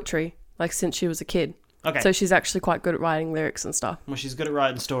poetry, like since she was a kid. Okay. So she's actually quite good at writing lyrics and stuff. Well, she's good at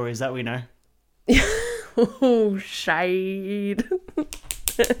writing stories, that we know. Oh, shade.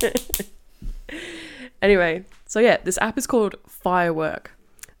 Anyway, so yeah, this app is called Firework,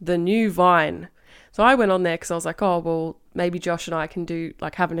 the new Vine. So I went on there because I was like, oh, well, maybe Josh and I can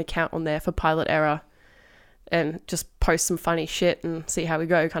have an account on there for Pilot Error and just post some funny shit and see how we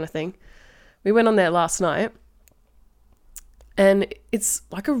go kind of thing. We went on there last night and it's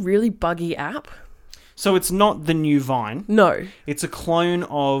like a really buggy app. So it's not the new Vine. No. It's a clone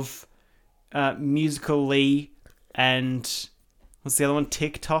of Musical.ly and... what's the other one?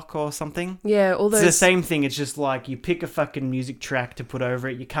 TikTok or something? Yeah, all those... It's the same thing. It's just like you pick a fucking music track to put over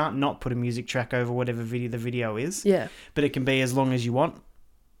it. You can't not put a music track over whatever the video is. Yeah. But it can be as long as you want.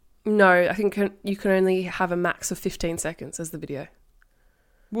 No, I think you can only have a max of 15 seconds as the video.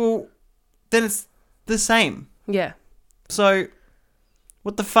 Well, then it's the same. Yeah. So,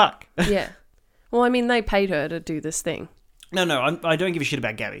 what the fuck? Yeah. Well, I mean, they paid her to do this thing. No, I don't give a shit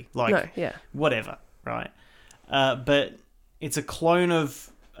about Gabby. Like, No, yeah. whatever, right? But it's a clone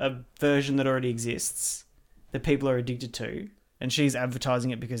of a version that already exists that people are addicted to, and she's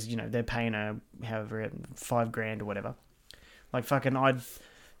advertising it because, you know, they're paying her however $5,000 or whatever. Like, fucking,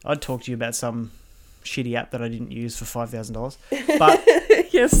 I'd talk to you about some shitty app that I didn't use for $5,000,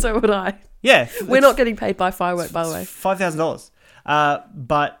 but Yes, so would I. yeah, We're not getting paid by Firework, by the way. $5,000.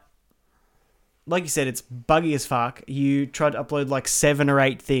 But like you said, it's buggy as fuck. You tried to upload like 7 or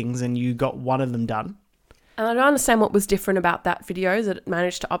 8 things, and you got one of them done. And I don't understand what was different about that video that it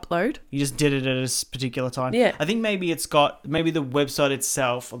managed to upload. You just did it at a particular time. Yeah. I think maybe the website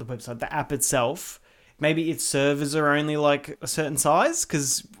itself, or the app itself, maybe its servers are only like a certain size,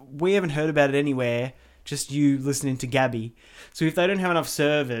 because we haven't heard about it anywhere, just you listening to Gabby. So if they don't have enough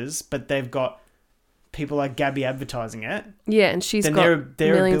servers, but they've got people like Gabby advertising it, Yeah, and she's then got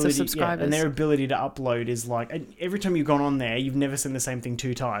their millions ability, of subscribers. Yeah, and their ability to upload is like, and every time you've gone on there, you've never seen the same thing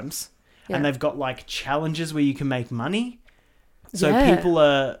 2 times. Yeah. And they've got like challenges where you can make money. So Yeah. people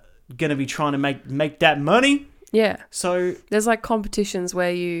are going to be trying to make that money. Yeah. So There's like competitions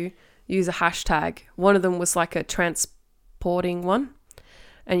where you use a hashtag. One of them was like a transporting one.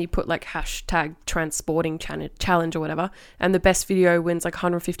 and you put like hashtag transporting challenge or whatever, and the best video wins like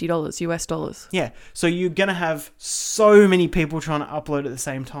 $150 US dollars. Yeah. So you're going to have so many people trying to upload at the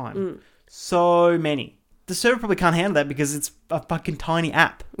same time. So many. The server probably can't handle that because it's a fucking tiny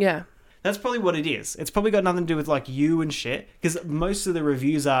app. Yeah. That's probably what it is. It's probably got nothing to do with like you and shit. Because most of the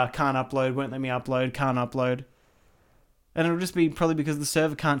reviews are can't upload, won't let me upload, can't upload. And it'll just be probably because the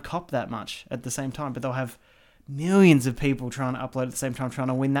server can't cop that much at the same time. But they'll have millions of people trying to upload at the same time, trying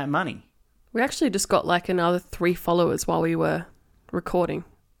to win that money. We actually just got like another 3 followers while we were recording.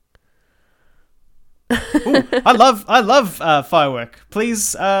 Ooh, I love Firework.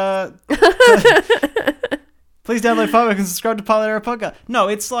 Please, please download Firework and subscribe to Pilot Error Podcast. No,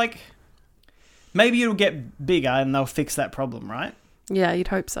 it's like maybe it'll get bigger and they'll fix that problem, right? Yeah, you'd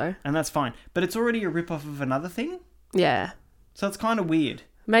hope so. And that's fine. But it's already a rip-off of another thing, Yeah. so it's kind of weird.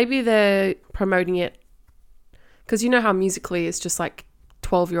 Maybe they're promoting it because you know how Musical.ly is just like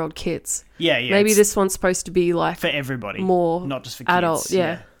 12-year-old kids. Yeah. Maybe it's this one's supposed to be like for everybody, more not just for kids. adult.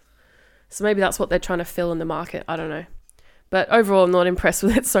 Yeah. So maybe that's what they're trying to fill in the market. I don't know. But overall, I'm not impressed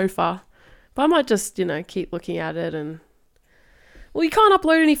with it so far. But I might just, keep looking at it and... Well, you can't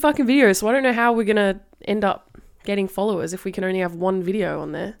upload any fucking videos, so I don't know how we're going to end up getting followers if we can only have 1 video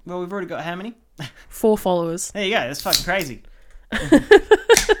on there. Well, we've already got how many? 4 followers. There you go. That's fucking crazy.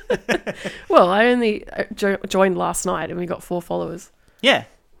 Well, I only joined last night and we got 4 followers. Yeah,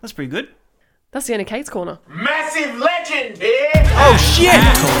 that's pretty good. That's the end of Kate's Corner. Massive legend, bitch! Oh, shit!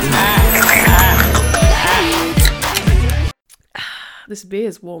 This beer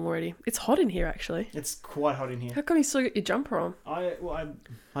is warm already. It's hot in here, actually. It's quite hot in here. How come you still got your jumper on? I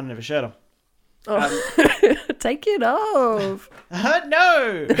don't have a shirt on. Oh. Take it off.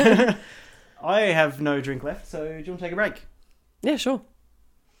 No! I have no drink left, so do you want to take a break? Yeah, sure.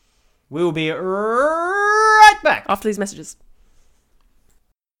 We'll be right back. After these messages.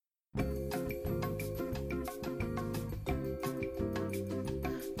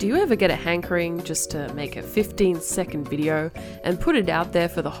 Do you ever get a hankering just to make a 15-second video and put it out there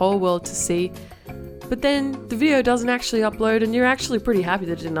for the whole world to see, but then the video doesn't actually upload and you're actually pretty happy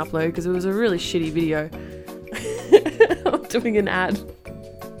that it didn't upload because it was a really shitty video? I'm doing an ad. Oh,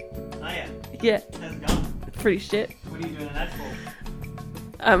 yeah. Yeah, How's it going? pretty shit. What are you doing an ad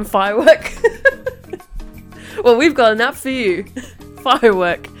for? Firework. Well, we've got an app for you.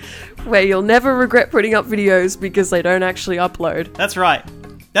 Firework. Where you'll never regret putting up videos because they don't actually upload. That's right.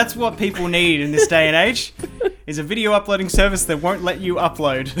 That's what people need in this day and age, is a video uploading service that won't let you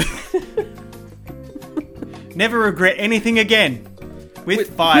upload. Never regret anything again.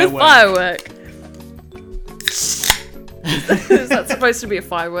 With Firework. With Firework. Is that supposed to be a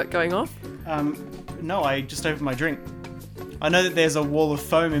firework going off? No, I just opened my drink. I know that there's a wall of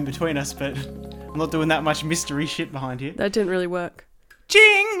foam in between us, but I'm not doing that much mystery shit behind here. That didn't really work.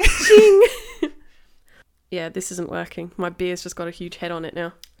 Ching! Ching! Yeah, this isn't working. My beer's just got a huge head on it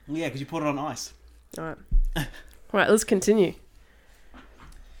now. Yeah, because you put it on ice. Alright. Alright, let's continue.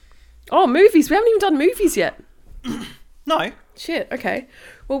 Oh, movies. We haven't even done movies yet. No. Shit, okay.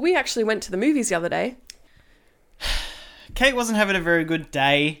 Well, we actually went to the movies the other day. Kate wasn't having a very good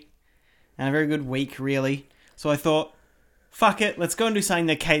day and a very good week, really. So I thought, fuck it, let's go and do something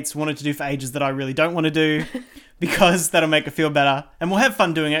that Kate's wanted to do for ages that I really don't want to do because that'll make her feel better. And we'll have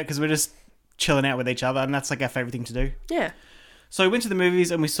fun doing it because we're just chilling out with each other and that's like our favourite thing to do. Yeah. So we went to the movies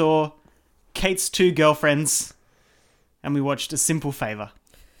and we saw Kate's 2 girlfriends and we watched A Simple Favor.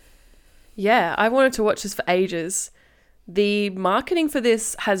 Yeah, I wanted to watch this for ages. The marketing for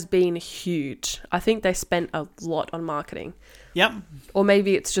this has been huge. I think they spent a lot on marketing. Yep. Or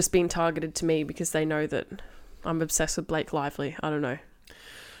maybe it's just been targeted to me because they know that I'm obsessed with Blake Lively. I don't know.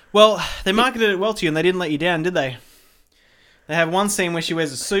 Well, they marketed it well to you and they didn't let you down, did they? They have one scene where she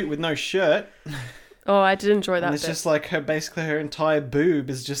wears a suit with no shirt. Oh, I did enjoy that And it's bit. just like basically her entire boob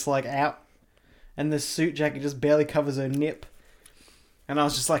is just like out. And the suit jacket just barely covers her nip. And I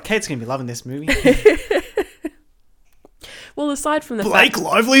was just like, Kate's going to be loving this movie. Well, aside from the Blake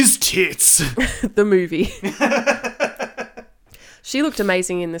Lively's tits. the movie. She looked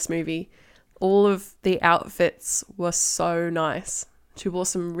amazing in this movie. All of the outfits were so nice. She wore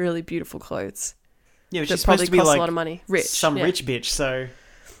some really beautiful clothes. Yeah, but That she's probably supposed to be cost like a lot of money. Rich. some yeah. rich bitch, so...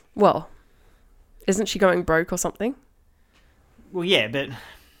 Well, isn't she going broke or something? Well, yeah, but...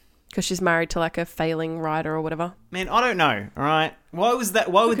 Because she's married to like a failing writer or whatever. Man, I don't know, alright? Why would that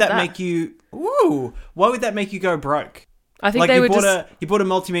at that. make you... Ooh! Why would that make you go broke? I think Like, they you were just... you bought a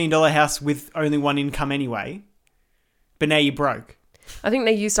multi-million-dollar house with only one income anyway, but now you're broke. I think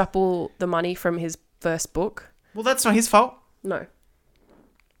they used up all the money from his first book. Well, that's not his fault. No.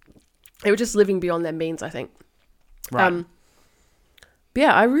 They were just living beyond their means, I think. Right. But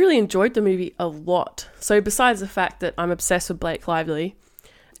yeah, I really enjoyed the movie a lot. So besides the fact that I'm obsessed with Blake Lively,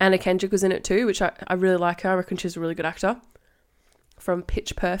 Anna Kendrick was in it too, which I really like her. I reckon she's a really good actor. From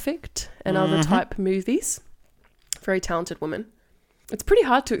Pitch Perfect and other type movies. Very talented woman. It's pretty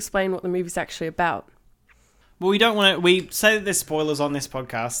hard to explain what the movie's actually about. Well, we don't want to... We say that there's spoilers on this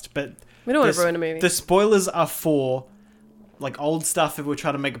podcast, but... We don't want to ruin a movie. The spoilers are for, like, old stuff if we're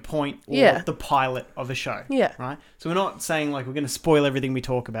trying to make a point, or Yeah. the pilot of a show. Yeah. Right? So we're not saying, like, we're going to spoil everything we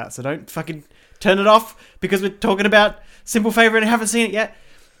talk about, so don't fucking turn it off because we're talking about Simple Favor and haven't seen it yet.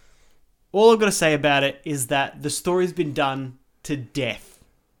 All I've got to say about it is that the story's been done to death,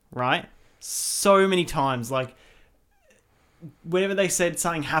 right? So many times, like... Whenever they said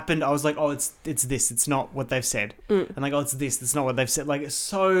something happened, I was like, oh, it's this. It's not what they've said. And like, oh, it's this. It's not what they've said. Like, it's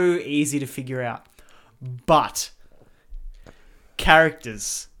so easy to figure out. But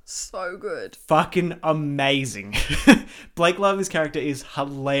characters, So good. fucking amazing. Blake Lively's character is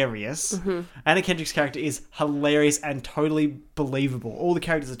hilarious. Anna Kendrick's character is hilarious and totally believable. All the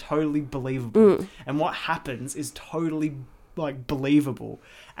characters are totally believable. And what happens is totally, like, believable.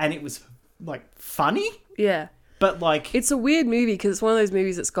 And it was, like, funny, Yeah. but, like... It's a weird movie because it's one of those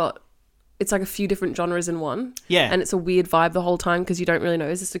movies that's got... It's like a few different genres in one. Yeah. And it's a weird vibe the whole time because you don't really know.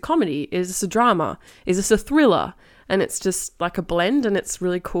 Is this a comedy? Is this a drama? Is this a thriller? And it's just like a blend and it's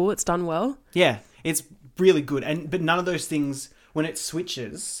really cool. It's done well. Yeah, it's really good. But none of those things, when it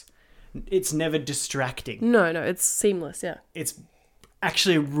switches, it's never distracting. No, it's seamless, yeah. It's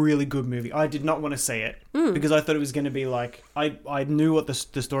actually a really good movie. I did not want to see it because I thought it was going to be like... I knew what the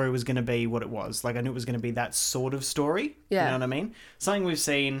story was going to be, what it was. Like, I knew it was going to be that sort of story. Yeah. You know what I mean? Something we've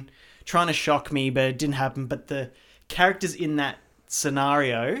seen trying to shock me, but it didn't happen. But the characters in that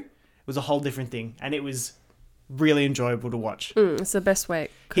scenario was a whole different thing. And it was really enjoyable to watch. It's the best way.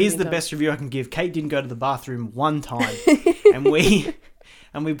 it could have Here's been the done. best review I can give. Kate didn't go to the bathroom one time. and we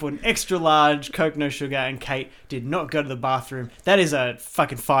put an extra large Coke no sugar and Kate did not go to the bathroom. That is a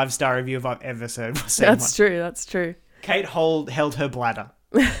fucking 5-star review if I've ever seen That's one. true, that's true. Kate held her bladder.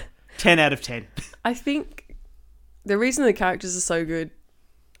 10 out of 10. I think the reason the characters are so good,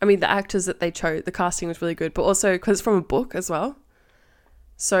 I mean, the actors that they chose, the casting was really good, but also because it's from a book as well.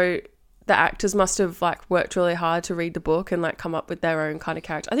 So the actors must have like worked really hard to read the book and like come up with their own kind of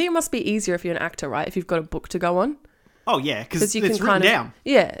character. I think it must be easier if you're an actor, right? If you've got a book to go on. Oh, yeah, because it's you written can kind down. of,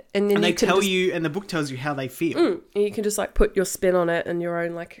 yeah, and then And they you can tell just, you, and the book tells you how they feel. and you can just like put your spin on it and your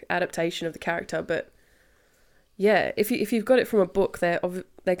own like adaptation of the character. But yeah, if you've got it from a book, they're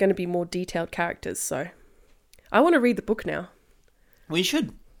going to be more detailed characters. So I want to read the book now. Well, you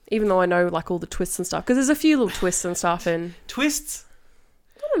should. Even though I know like all the twists and stuff, because there's a few little twists and stuff, and Twists.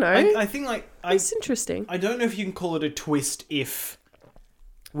 I don't know. I think, like... It's interesting. I don't know if you can call it a twist if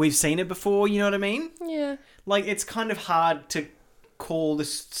we've seen it before, you know what I mean? Yeah. Like, it's kind of hard to call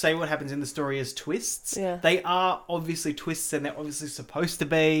this, say what happens in the story as twists. Yeah. They are obviously twists and they're obviously supposed to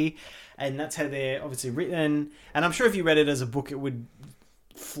be, and that's how they're obviously written. And I'm sure if you read it as a book, it would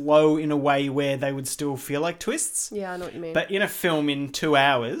flow in a way where they would still feel like twists. Yeah, I know what you mean. But in a film in 2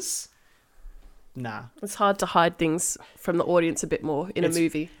 hours, nah. It's hard to hide things from the audience a bit more in a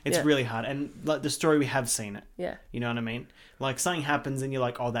movie. It's yeah. really hard. And like the story, we have seen it. Yeah. You know what I mean? Like something happens and you're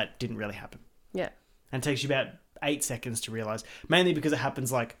like, oh, that didn't really happen. Yeah. And it takes you about 8 seconds to realise. Mainly because it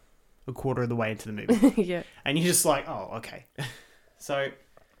happens like a quarter of the way into the movie. Yeah. And you're just like, oh, okay. So,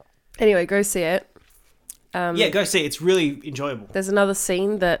 Anyway, go see it. yeah, go see it. It's really enjoyable. There's another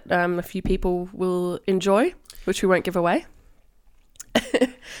scene that a few people will enjoy, which we won't give away.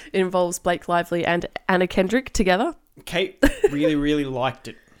 It involves Blake Lively and Anna Kendrick together. Kate really, really liked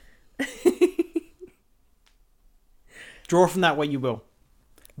it. Draw from that what you will.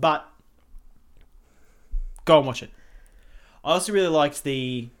 But go and watch it. I also really liked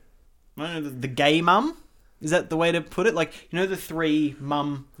the gay mum. Is that the way to put it? Like, you know, the three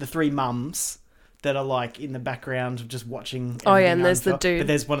mums that are like in the background just watching. Oh, yeah, everything and there's the unfold. dude. But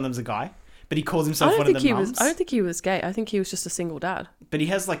there's one of them's a guy. But he calls I himself don't one think of the he mums. was. I don't think he was gay. I think he was just a single dad. But he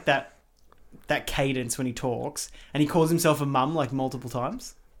has like that cadence when he talks, and he calls himself a mum like multiple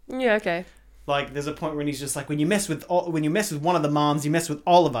times. Yeah. Okay. Like, there's a point when he's just like, when you mess with one of the moms, you mess with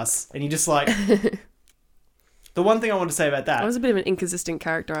all of us, and you just like. The one thing I want to say about that, That was a bit of an inconsistent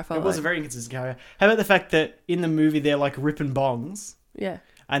character. I felt it was a very inconsistent character. How about the fact that in the movie they're like ripping bongs, yeah.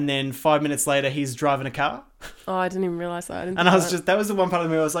 and then 5 minutes later he's driving a car, Oh, I didn't even realize that. and I was just, that was the one part of the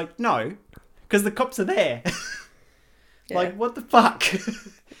movie I was like, no, because the cops are there. Yeah. Like, what the fuck?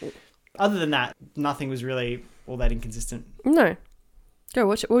 Other than that, nothing was really all that inconsistent. No. Go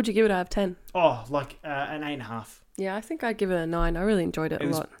watch it. What would you give it out of 10? Oh, like an 8.5. Yeah, I think I'd give it a 9. I really enjoyed it It a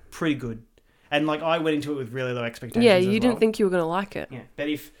was lot. pretty good. And like I went into it with really low expectations. Yeah, as you well. didn't think you were going to like it. Yeah, but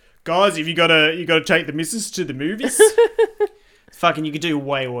if guys, if you gotta take the missus to the movies, fucking, you could do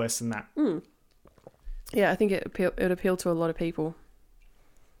way worse than that. Yeah, I think it would appeal to a lot of people.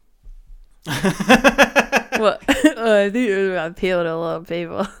 What? I think it would appeal to a lot of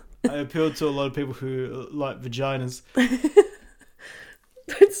people. I appealed to a lot of people who like vaginas.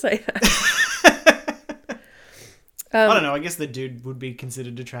 Don't say that. I don't know. I guess the dude would be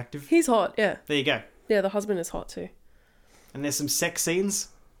considered attractive. He's hot, yeah. There you go. Yeah, the husband is hot too. And there's some sex scenes,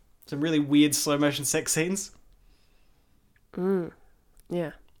 some really weird slow motion sex scenes.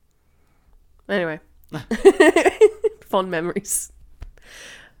 Yeah. Anyway. Fond memories.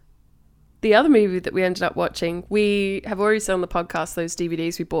 The other movie that we ended up watching, we have already said on the podcast those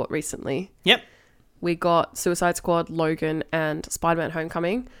DVDs we bought recently. Yep. We got Suicide Squad, Logan, and Spider-Man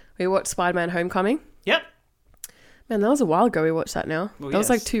Homecoming. We watched Spider-Man Homecoming. Yep. Man, that was a while ago we watched that now. Well, that was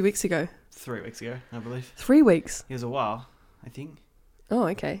like yes. 2 weeks ago. 3 weeks ago, I believe. 3 weeks. It was a while, I think. Oh,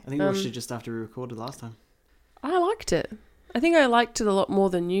 okay. I think we watched it just after we recorded last time. I liked it. I think I liked it a lot more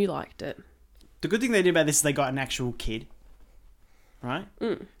than you liked it. The good thing they did about this is they got an actual kid, right?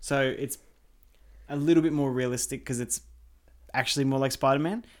 So it's a little bit more realistic because it's actually more like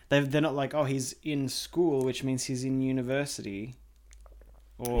Spider-Man. They're not like, oh, he's in school, which means he's in university.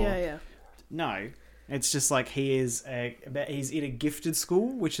 Or Yeah. no, it's just like he's in a gifted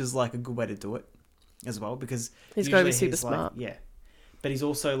school, which is like a good way to do it as well because He's gotta be usually super like- smart. yeah, but he's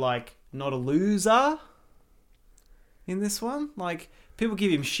also like not a loser in this one. Like people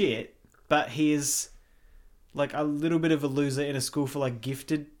give him shit, but he is like a little bit of a loser in a school for like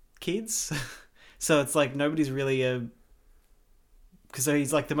gifted kids. So it's like nobody's really because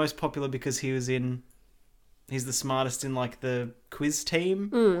he's like the most popular because he's the smartest in like the quiz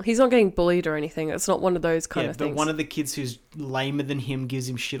team. He's not getting bullied or anything. It's not one of those kind of But things. one of the kids who's lamer than him gives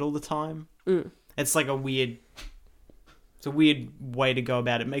him shit all the time. It's like it's a weird way to go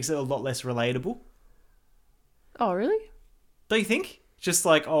about it. It makes it a lot less relatable. Oh, really? Don't you think? Just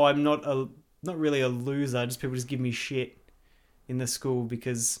like, oh, I'm not really a loser. Just people just give me shit in the school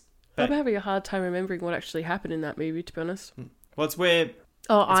because. I'm having a hard time remembering what actually happened in that movie, to be honest. Well, it's where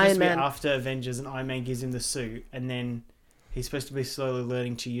Oh, it's supposed Iron to be Man. after Avengers, and Iron Man gives him the suit, and then he's supposed to be slowly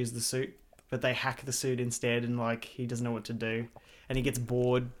learning to use the suit, but they hack the suit instead, and like he doesn't know what to do, and he gets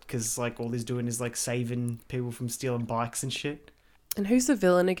bored because like all he's doing is like saving people from stealing bikes and shit. And who's the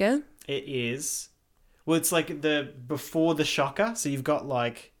villain again? It is, well, it's like before the Shocker, so you've got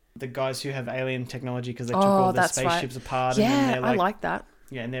like the guys who have alien technology because they took all the that's right. spaceships apart. And then Yeah, they're I like that.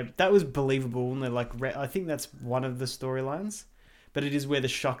 Yeah, and that was believable, and they're like, I think that's one of the storylines, but it is where the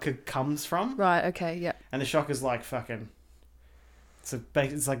Shocker comes from, Right, okay, yeah. and the Shocker's like fucking,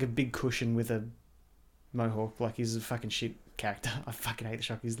 it's like a big cushion with a mohawk, like he's a fucking shit character. I fucking hate the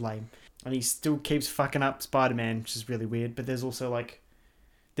Shocker, he's lame, and he still keeps fucking up Spider-Man, which is really weird. But there's also like,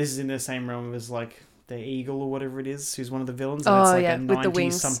 this is in the same realm as like the Eagle or whatever it is, who's one of the villains, and it's like yeah, a with the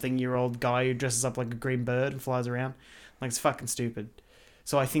wings. 90-something-year-old guy who dresses up like a green bird and flies around, like it's fucking stupid.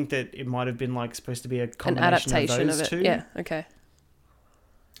 So I think that it might have been like supposed to be a An combination adaptation of those of it. two. Yeah, okay.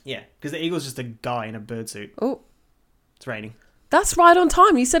 Yeah, because the Eagle's just a guy in a bird suit. Oh, It's raining. that's right on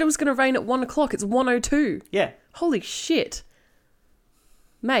time. You said it was going to rain at 1 o'clock. It's 1:02. Yeah. Holy shit.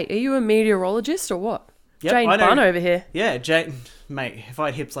 Mate, are you a meteorologist or what? Yep, Jane I know. Bunn over here. Yeah, Jane. Mate, if I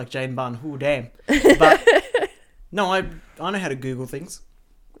had hips like Jane Bunn, ooh, damn. But no, I know how to Google things.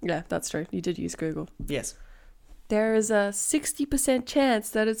 Yeah, that's true. You did use Google. Yes. There is a 60% chance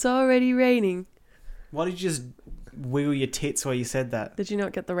that it's already raining. Why did you just wiggle your tits while you said that? Did you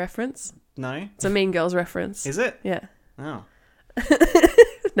not get the reference? No? It's a Mean Girls reference. Is it? Yeah. Oh,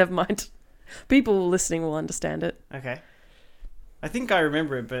 Never mind. People listening will understand it. okay. I think I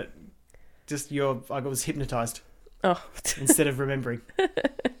remember it, but just I was hypnotized Oh. instead of remembering.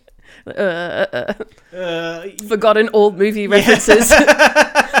 Forgotten old movie references.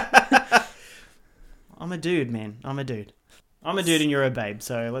 I'm a dude, man. I'm a dude and you're a babe,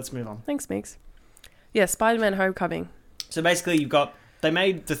 so let's move on. Thanks, Meeks. Yeah, Spider-Man Homecoming. So basically they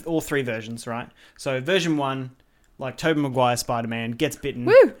made all three versions, right? So version 1, like Tobey Maguire Spider-Man, gets bitten,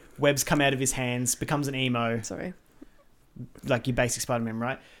 Woo! webs come out of his hands, becomes an emo, Sorry. like your basic Spider-Man,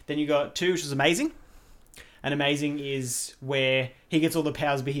 right? Then you got 2, which is Amazing. And Amazing is where he gets all the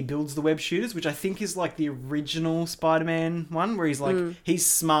powers, but he builds the web shooters, which I think is like the original Spider-Man one, where he's like, he's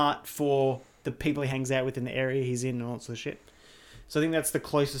smart for the people he hangs out with in the area he's in and all that sort of shit. So I think that's the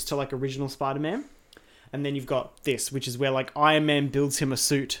closest to like original Spider-Man. And then you've got this, which is where like Iron Man builds him a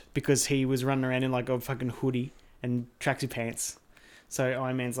suit because he was running around in like a fucking hoodie and tracksuit pants. So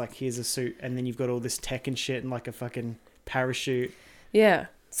Iron Man's like, here's a suit. And then you've got all this tech and shit and like a fucking parachute. Yeah.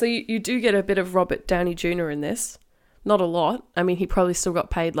 So you do get a bit of Robert Downey Jr. in this. Not a lot. I mean, he probably still got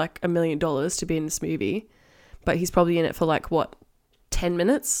paid like $1 million to be in this movie. But he's probably in it for like, 10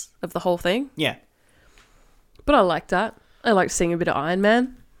 minutes of the whole thing? Yeah. But I like that. I like seeing a bit of Iron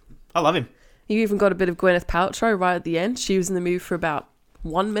Man. I love him. You even got a bit of Gwyneth Paltrow right at the end. She was in the movie for about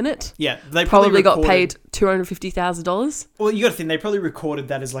 1 minute. Yeah. They Probably got recorded- paid $250,000. Well, you got to think, they probably recorded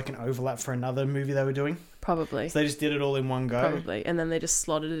that as like an overlap for another movie they were doing. Probably. So they just did it all in one go. Probably. And then they just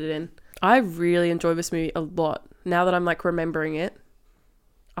slotted it in. I really enjoy this movie a lot. Now that I'm like remembering it,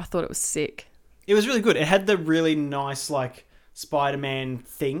 I thought it was sick. It was really good. It had the really nice like Spider-Man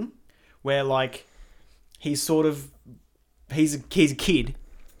thing where like he's a kid.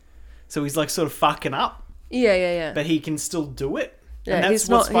 So he's like sort of fucking up, Yeah. but he can still do it. Yeah, and that's he's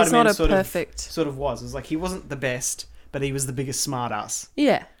what not Spider-Man a sort perfect. Sort of was. It was like he wasn't the best, but he was the biggest smartass.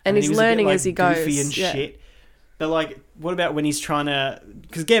 Yeah, and he he's was a bit, learning like, as he goes. goofy and yeah. shit. But like, what about when he's trying to?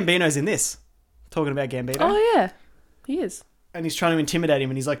 Because Gambino's in this. Talking about Gambino. Oh yeah, he is. And he's trying to intimidate him,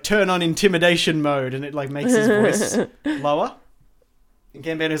 and he's like, "Turn on intimidation mode," and it like makes his voice lower. And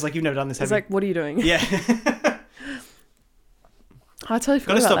Gambino's like, "You've never done this, have He's you?" like, "What are you doing?" Yeah. I totally Gotta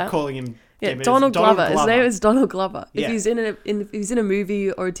forgot about stop that. calling him. Yeah, Gambino. Donald Glover. His name is Donald Glover. Yeah. If he's in a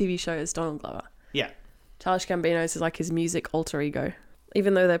movie or a TV show, it's Donald Glover. Yeah. Childish Gambino's is like his music alter ego.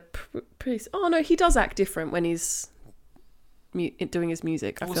 Even though they're pretty. Oh no, he does act different when he's doing his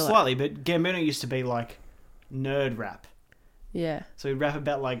music. I Well, feel slightly, but Gambino used to be like nerd rap. Yeah. So he'd rap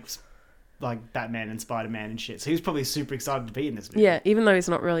about like Batman and Spider-Man and shit. So he was probably super excited to be in this movie. Yeah, even though he's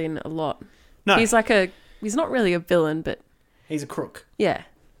not really in it a lot. No, He's not really a villain, but he's a crook. yeah.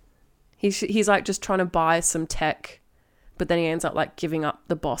 He's like just trying to buy some tech, but then he ends up like giving up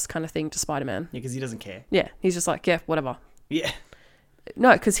the boss kind of thing to Spider-Man. Yeah, because he doesn't care. Yeah, he's just like, yeah, whatever. Yeah.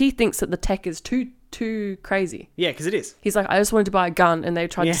 No, because he thinks that the tech is too crazy. Yeah, because it is. He's like, I just wanted to buy a gun, and they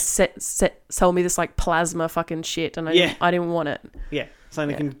tried Yeah. to sell me this like plasma fucking shit, and I didn't want it. Yeah. Something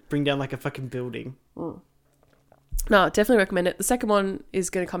that can bring down like a fucking building. No, definitely recommend it. The second one is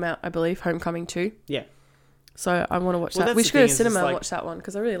going to come out, I believe, Homecoming 2. Yeah. So I want to watch Well, that. that's We the should go to thing is, cinema it's and like- watch that one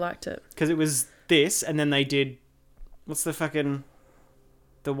because I really liked it. Because it was this, and then they did... What's the fucking...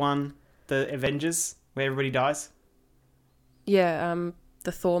 The Avengers, where everybody dies? Yeah,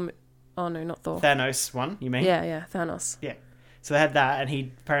 the Thor... Oh, no, not Thor. Thanos one, you mean? Yeah, Thanos. Yeah. So they had that, and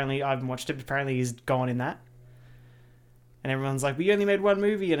he apparently... I haven't watched it, but apparently he's gone in that. And everyone's like, we only made one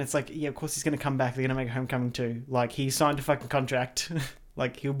movie, and it's like, yeah, of course he's going to come back. They're going to make Homecoming 2. Like, he signed a fucking contract.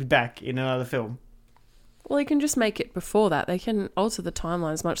 Like, he'll be back in another film. Well, they can just make it before that. They can alter the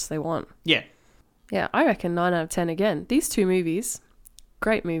timeline as much as they want. Yeah. Yeah, I reckon 9 out of 10 again. These two movies,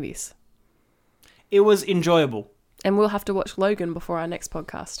 great movies. It was enjoyable. And we'll have to watch Logan before our next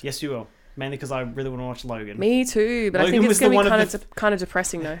podcast. Yes, you will. Mainly because I really want to watch Logan. Me too, but I Logan think it's was going the to be one of kind of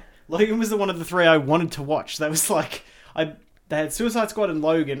depressing though. Logan was the one of the three I wanted to watch. That was like... They had Suicide Squad and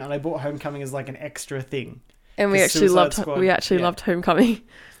Logan, and I bought Homecoming as like an extra thing. And we 'Cause actually Suicide Squad- yeah. loved Homecoming.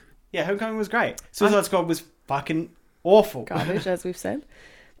 Yeah, Homecoming was great. Suicide Squad was fucking awful. Garbage, as we've said.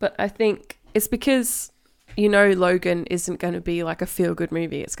 But I think it's because, Logan isn't going to be like a feel-good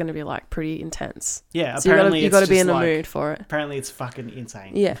movie. It's going to be like pretty intense. Yeah, So apparently you got to it's be just in the like- mood for it. Apparently it's fucking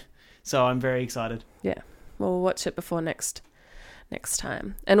insane. Yeah. So I'm very excited. Yeah. Well, we'll watch it before next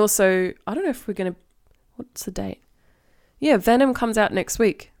time. And also, I don't know if we're going to... What's the date? Yeah, Venom comes out next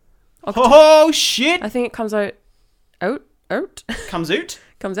week. Oh, shit! I think it comes out... Out? Comes out?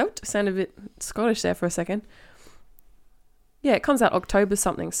 Comes out. Sounded a bit Scottish there for a second. Yeah, it comes out October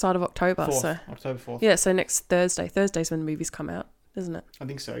something, start of October. 4th, So October 4th. yeah, so next Thursday. Thursday's when movies come out, isn't it? I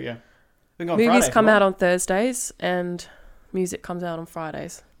think so, yeah. We can go on Movies Friday if come you out want. on Thursdays and music comes out on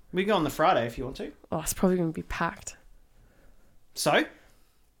Fridays. We can go on the Friday if you want to. Oh, it's probably going to be packed. So?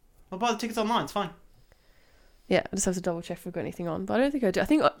 I'll buy the tickets online, it's fine. Yeah, I just have to double check if we've got anything on, but I don't think I do. I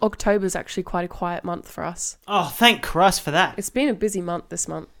think October's actually quite a quiet month for us. Oh, thank Christ for that. It's been a busy month this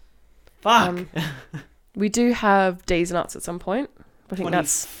month. Fuck. We do have D's Nuts at some point. I think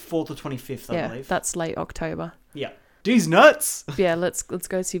that's 24th or 25th, I believe. that's late October. Yeah. These nuts! But yeah, let's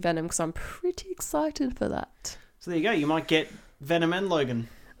go see Venom because I'm pretty excited for that. So there you go, you might get Venom and Logan.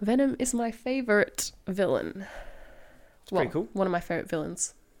 Venom is my favourite villain. It's pretty cool. One of my favourite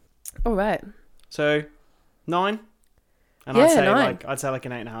villains. All right. So, 9? And Yeah, I'd say 9. I'd say like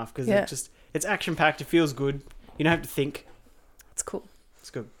an 8.5 because Yeah. it's action packed, it feels good. You don't have to think. It's cool. It's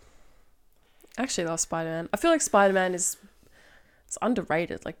good. I actually love Spider-Man. I feel like Spider-Man it's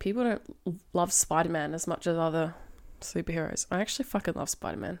underrated. Like, people don't love Spider-Man as much as other superheroes. I actually fucking love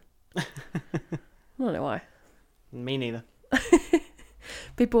Spider-Man. I don't know why. Me neither.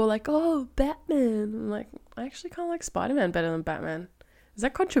 People are like, oh, Batman. I'm like, I actually kind of like Spider-Man better than Batman. Is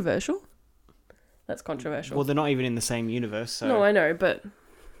that controversial? That's controversial. Well, they're not even in the same universe, so No, I know, but I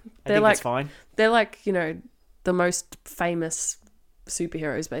they're think like it's fine. they're like, you know, the most famous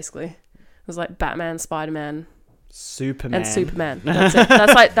superheroes basically. It was like Batman, Spider-Man, Superman. and Superman. That's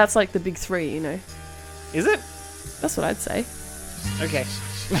it. That's like the big three, you know. Is it? That's what I'd say. Okay.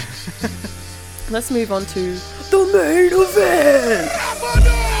 Let's move on to the main event.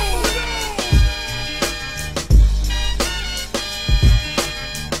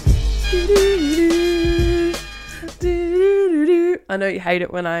 I know you hate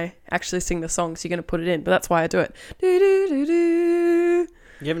it when I actually sing the song, so you're going to put it in, but that's why I do it. You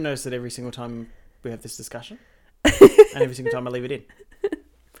haven't noticed that every single time we have this discussion? And every single time I leave it in.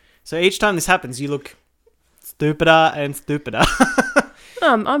 So each time this happens, you look stupider and stupider.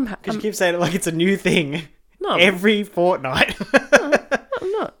 I'm Because you keep saying it like it's a new thing. no, Every fortnight.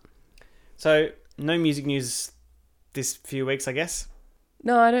 I'm not. So, no music news this few weeks, I guess?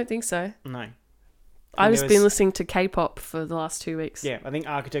 No, I don't think so. No. I've there just was- been listening to K-pop for the last 2 weeks. Yeah, I think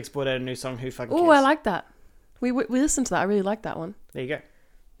Architects brought out a new song, Who Fucking Oh, Cares? I like that. We listened to that. I really like that one. There you go.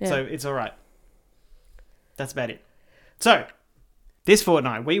 Yeah. So, it's alright. That's about it. So, this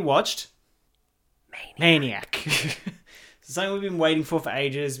fortnight, we watched Maniac. It's something we've been waiting for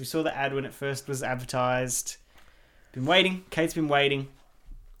ages. We saw the ad when it first was advertised. Been waiting. Kate's been waiting.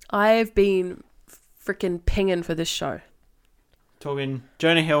 I've been freaking pinging for this show. Talking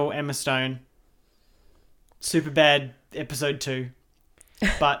Jonah Hill, Emma Stone. Superbad episode 2.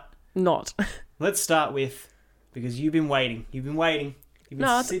 But Not. let's start with, because you've been waiting. You've been waiting. You've been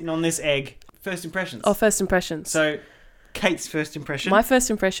No, sitting on this egg. First impressions. Oh, first impressions. So, Kate's first impression. My first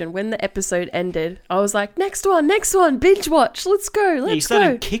impression, when the episode ended, I was like, next one, binge watch, let's go, you let's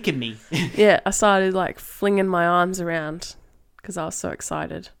started go. kicking me. Yeah, I started like flinging my arms around because I was so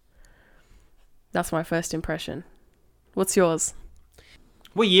excited. That's my first impression. What's yours?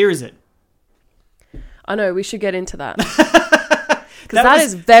 What year is it? I know, we should get into that. Because that was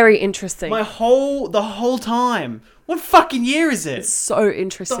is very interesting. the whole time. What fucking year is it? It's so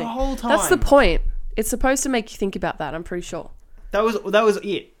interesting. The whole time. That's the point. It's supposed to make you think about that, I'm pretty sure. That was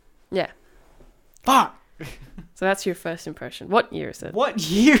it. Yeah. Fuck. So that's your first impression. What year is it? What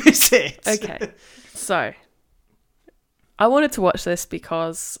year is it? Okay. So, I wanted to watch this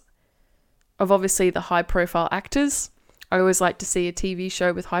because of obviously the high profile actors. I always like to see a TV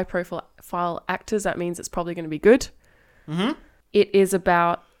show with high profile actors. That means it's probably going to be good. Mm-hmm. It is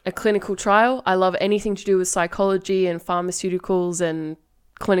about a clinical trial. I love anything to do with psychology and pharmaceuticals and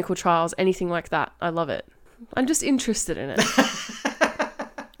clinical trials, anything like that. I love it. I'm just interested in it.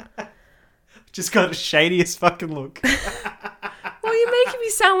 Just got a shadiest fucking look. Well, you're making me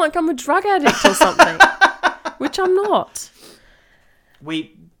sound like I'm a drug addict or something, which I'm not.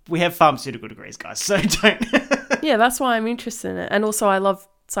 We have pharmaceutical degrees, guys, so don't. Yeah, that's why I'm interested in it. And also I love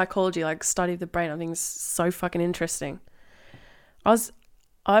psychology, like study of the brain. I think it's so fucking interesting.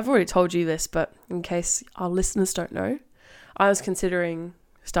 I've already told you this, but in case our listeners don't know, I was considering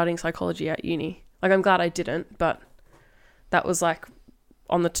studying psychology at uni. Like, I'm glad I didn't, but that was like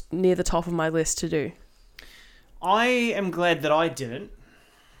on the near the top of my list to do. I am glad that I didn't,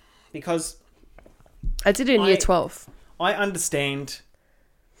 because I did it in year 12. I understand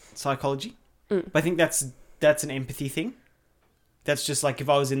psychology, but I think that's an empathy thing. That's just like, if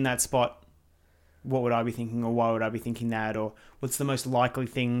I was in that spot, what would I be thinking, or why would I be thinking that, or what's the most likely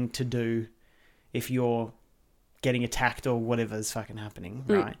thing to do if you're getting attacked or whatever's fucking happening,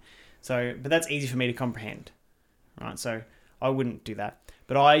 right? So, but that's easy for me to comprehend, right? So I wouldn't do that.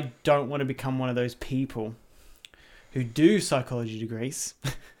 But I don't want to become one of those people who do psychology degrees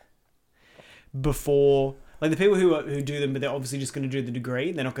before, like the people who do them, but they're obviously just going to do the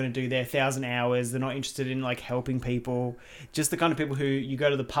degree. They're not going to do their 1,000 hours. They're not interested in like helping people. Just the kind of people who you go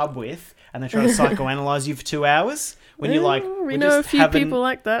to the pub with and they try to psychoanalyze you for 2 hours when you're like, we we're know a just few having, people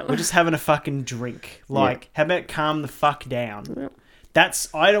like that. we're just having a fucking drink. Like, how about calm the fuck down? Yep.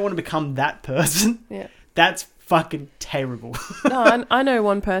 I don't want to become that person. Yeah. That's fucking terrible. No, I know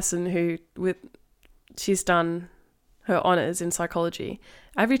one person who she's done her honours in psychology.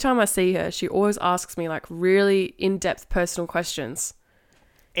 Every time I see her, she always asks me like really in-depth personal questions.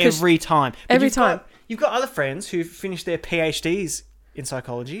 Every time. But Every time. You've got other friends who finished their PhDs in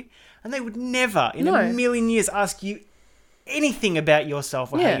psychology, and they would never in No. a million years ask you anything about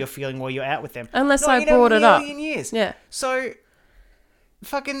yourself or how Yeah. you're feeling while you're out with them. Unless Not I in brought it up. a million years. Yeah. So,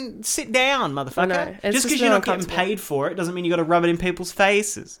 fucking sit down, motherfucker. I know. It's Just just because you're really not getting uncomfortable. paid for it doesn't mean you got to rub it in people's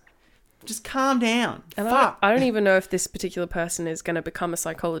faces. Just calm down. And Fuck. I don't even know if this particular person is going to become a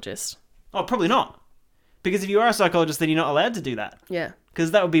psychologist. Oh, probably not. Because if you are a psychologist, then you're not allowed to do that. Yeah.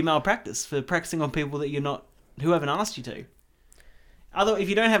 Because that would be malpractice for practicing on people that who haven't asked you to. If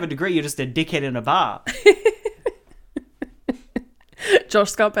you don't have a degree, you're just a dickhead in a bar.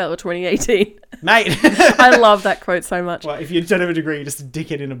 Josh Scott Baylor 2018. Mate. I love that quote so much. Well, if you don't have a degree, you're just a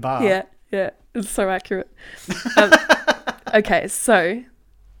dickhead in a bar. Yeah, it's so accurate. Okay, so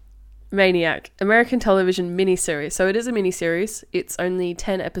Maniac, American television miniseries. So it is a miniseries. It's only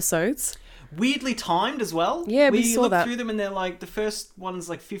 10 episodes. Weirdly timed as well. Yeah, we saw look that. through them and they're like, the first one's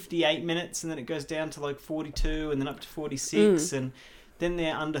like 58 minutes and then it goes down to like 42 and then up to 46 and then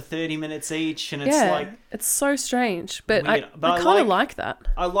they're under 30 minutes each and it's like... it's so strange. But I weird. But I kind of like that.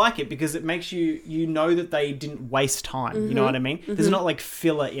 I like it because it makes you know that they didn't waste time. You know what I mean? There's not like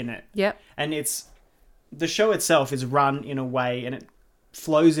filler in it. Yep. And the show itself is run in a way and it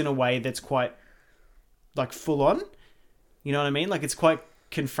flows in a way that's quite like full on. You know what I mean? Like it's quite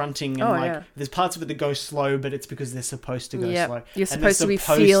confronting and there's parts of it that go slow, but it's because they're supposed to go slow. You're supposed to be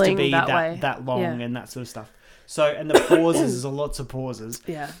feeling that way. That long and that sort of stuff. So, and the pauses, there's lots of pauses.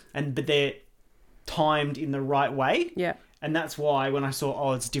 Yeah. But they're timed in the right way. Yeah. And that's why when I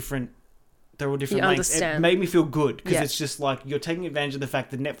saw, it's different, they're all different You lengths, understand. it made me feel good because Yeah. it's just like you're taking advantage of the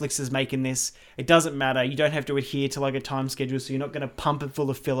fact that Netflix is making this. It doesn't matter. You don't have to adhere to like a time schedule, so you're not going to pump it full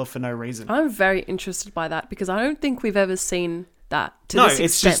of filler for no reason. I'm very interested by that because I don't think we've ever seen that to No, this extent.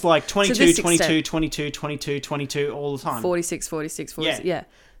 it's just like 22, To this 22, extent. 22, 22, 22 all the time. 46, 46, 46. Yeah. Yeah.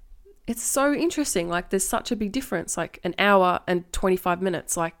 It's so interesting. Like, there's such a big difference. Like, an hour and 25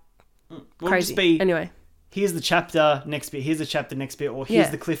 minutes. Like, Will crazy. just be, Anyway. here's the chapter, next bit, here's the chapter, next bit, or here's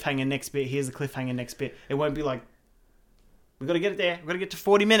Yeah. the cliffhanger, next bit, here's the cliffhanger, next bit. It won't be like, we've got to get it there. We've got to get to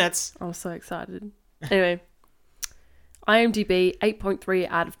 40 minutes. I was so excited. Anyway. IMDb, 8.3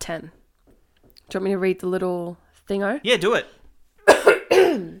 out of 10. Do you want me to read the little thingo? Yeah, do it.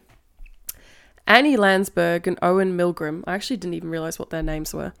 Annie Landsberg and Owen Milgram, I actually didn't even realise what their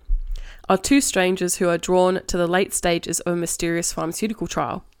names were, are two strangers who are drawn to the late stages of a mysterious pharmaceutical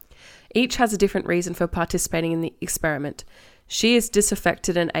trial. Each has a different reason for participating in the experiment. She is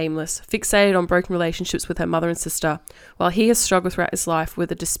disaffected and aimless, fixated on broken relationships with her mother and sister, while he has struggled throughout his life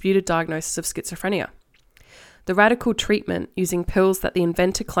with a disputed diagnosis of schizophrenia. The radical treatment, using pills that the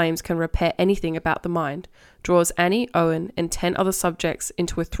inventor claims can repair anything about the mind, draws Annie, Owen, and 10 other subjects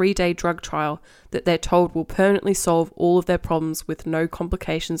into a 3-day drug trial that they're told will permanently solve all of their problems with no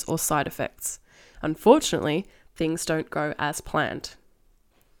complications or side effects. Unfortunately, things don't go as planned.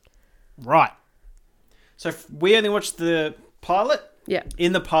 Right. So we only watched the pilot. Yeah.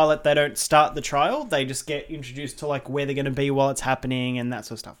 In the pilot, they don't start the trial. They just get introduced to like where they're going to be while it's happening and that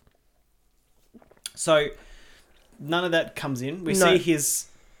sort of stuff. So none of that comes in. We see his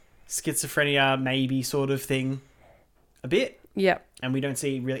schizophrenia maybe sort of thing a bit. Yeah. And we don't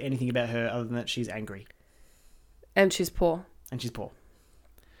see really anything about her other than that she's angry. And she's poor. And she's poor.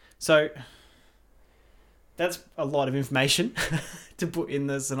 So that's a lot of information to put in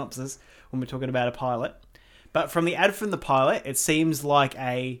the synopsis when we're talking about a pilot. But from the ad from the pilot, it seems like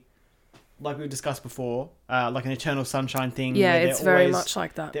like we discussed before, like an Eternal Sunshine thing. Yeah, where it's they're very always- much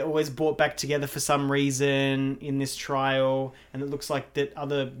like that. They're always brought back together for some reason in this trial, and it looks like that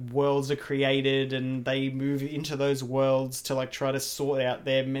other worlds are created, and they move into those worlds to like try to sort out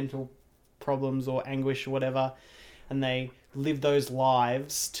their mental problems or anguish or whatever, and they live those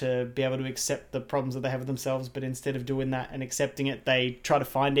lives to be able to accept the problems that they have with themselves, but instead of doing that and accepting it, they try to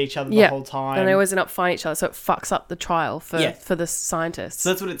find each other the whole time. And they always end up finding each other, so it fucks up the trial for Yeah. the scientists. So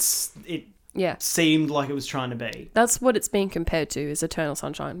that's what it Yeah. seemed like it was trying to be. That's what it's being compared to, is Eternal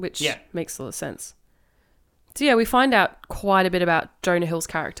Sunshine, which Yeah. makes a lot of sense. So yeah, we find out quite a bit about Jonah Hill's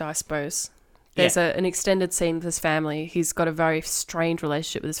character, I suppose. There's an extended scene with his family. He's got a very strange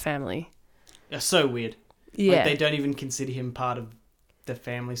relationship with his family. It's so weird. Yeah. Like, they don't even consider him part of the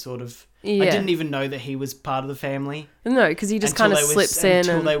family, sort of. Yeah. I didn't even know that he was part of the family. No, because he just kind of slips in.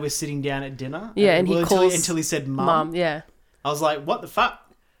 Until And, they were sitting down at dinner. Yeah, and he calls until he said mum. Mum, yeah. I was like, what the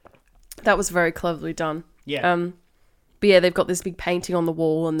fuck? That was very cleverly done. Yeah. But yeah, they've got this big painting on the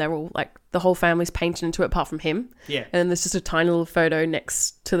wall, and they're all like, the whole family's painted into it apart from him. Yeah. And then there's just a tiny little photo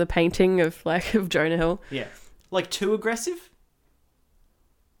next to the painting of Jonah Hill. Yeah. Like, too aggressive?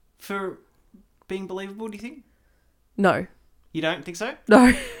 For being believable, do you think? No. You don't think so?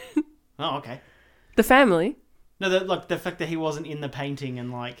 No. Oh, okay. The family? No, the fact that he wasn't in the painting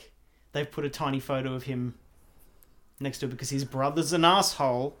and, like, they've put a tiny photo of him next to it because his brother's an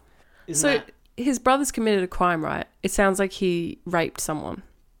asshole. Isn't that... his brother's committed a crime, right? It sounds like he raped someone.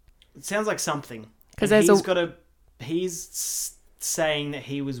 It sounds like something. 'Cause And there's he's saying that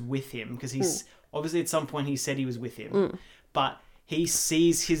he was with him because he's obviously at some point he said he was with him, but he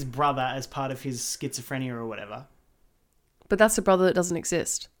sees his brother as part of his schizophrenia or whatever. But that's a brother that doesn't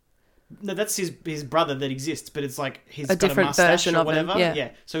exist. No, that's his brother that exists, but it's like he's A got different a mustache version or of him, whatever.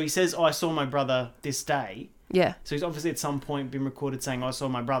 yeah. So he says, "Oh, I saw my brother this day." Yeah. So he's obviously at some point been recorded saying, "I saw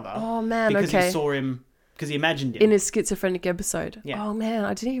my brother." Oh, man, because okay. he saw him because he imagined him. In his schizophrenic episode. Yeah. Oh, man,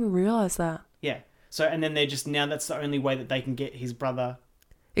 I didn't even realize that. Yeah. So and then they're just now that's the only way that they can get his brother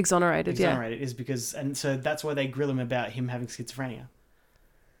Exonerated, exonerated is because and so that's why they grill him about him having schizophrenia.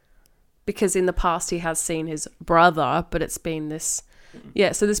 Because in the past he has seen his brother, but it's been this...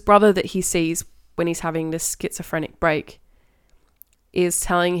 Yeah, so this brother that he sees when he's having this schizophrenic break is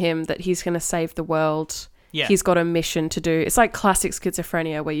telling him that he's going to save the world. Yeah. He's got a mission to do. It's like classic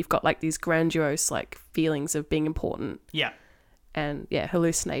schizophrenia where you've got like these grandiose like feelings of being important Yeah. and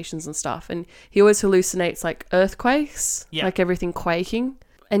hallucinations and stuff. And he always hallucinates like earthquakes, Yeah. like everything quaking.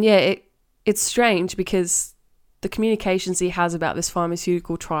 And yeah, it's strange because the communications he has about this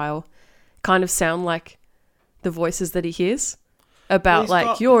pharmaceutical trial kind of sound like the voices that he hears about Well, he's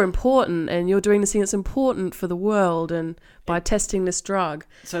got- you're important and you're doing this thing that's important for the world and by testing this drug.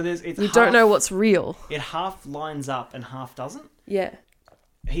 So it's You don't know what's real. it half lines up and half doesn't. Yeah.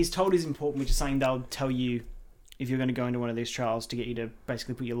 He's told he's important, which is saying they'll tell you if you're going to go into one of these trials to get you to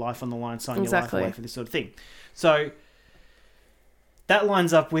basically put your life on the line, sign Exactly. your life away for this sort of thing. So that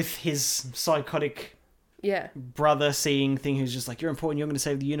lines up with his psychotic Yeah. brother seeing thing who's just like, you're important, you're going to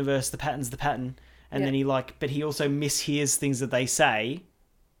save the universe, the pattern's the pattern. And Yeah. then but he also mishears things that they say.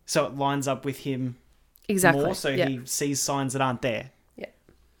 So it lines up with him Exactly. more. So yeah. he sees signs that aren't there. Yeah.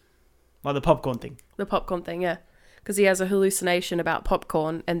 Like the popcorn thing. The popcorn thing, yeah. Because he has a hallucination about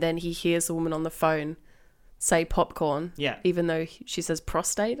popcorn and then he hears the woman on the phone say popcorn. Yeah. Even though she says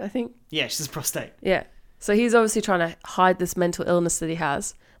prostate, I think. Yeah, she's prostate. Yeah. So he's obviously trying to hide this mental illness that he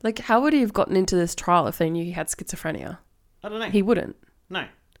has. Like, how would he have gotten into this trial if they knew he had schizophrenia? I don't know. He wouldn't. No.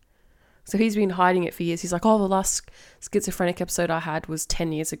 So he's been hiding it for years. He's like, oh, the last schizophrenic episode I had was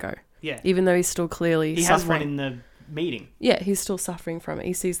 10 years ago. Yeah. Even though he's still clearly He has suffering. one in the meeting. Yeah, he's still suffering from it.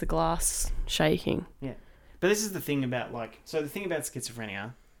 He sees the glass shaking. Yeah. But this is the thing about so the thing about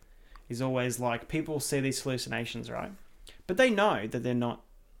schizophrenia is always like people see these hallucinations, right? But they know that they're not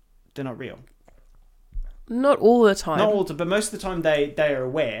real. Not all the time. Not all the, but most of the time they are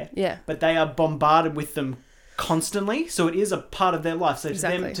aware. Yeah. But they are bombarded with them constantly, so it is a part of their life. So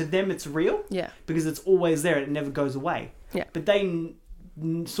Exactly. to them it's real. Yeah. Because it's always there and it never goes away. Yeah. But they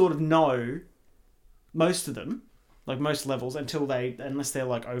sort of know most of them, like most levels, unless they're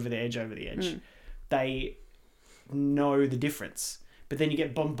like over the edge, they know the difference. But then you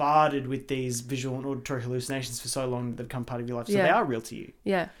get bombarded with these visual and auditory hallucinations for so long that they've become part of your life. So Yeah. they are real to you.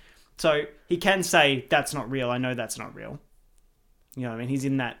 Yeah. So he can say, that's not real. I know that's not real. You know what I mean? He's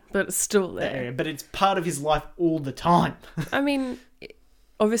in that But it's still there. area. But it's part of his life all the time. I mean,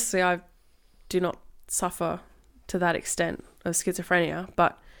 obviously, I do not suffer to that extent of schizophrenia,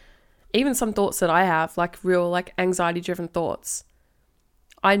 but even some thoughts that I have, like real, like anxiety-driven thoughts,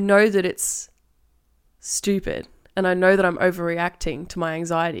 I know that it's stupid, and I know that I'm overreacting to my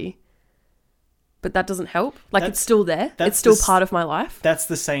anxiety, but that doesn't help. Like, it's still there. that's It's still the part of my life. That's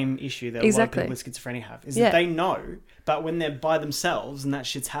the same issue that Exactly. a lot of people with schizophrenia have. Is Yeah. that they know, but when they're by themselves and that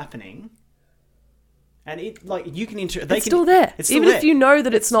shit's happening, and it like you can It's still there. It's still Even there. if you know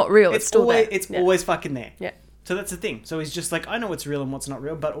that it's not real, it's still always, there. It's Yeah. always fucking there. Yeah. So that's the thing. So he's just like, I know what's real and what's not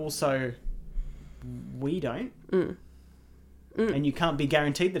real, but also we don't. And you can't be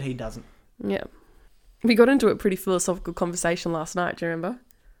guaranteed that he doesn't. Yeah. We got into a pretty philosophical conversation last night, do you remember?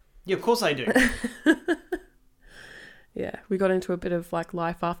 Yeah, of course I do. Yeah, we got into a bit of like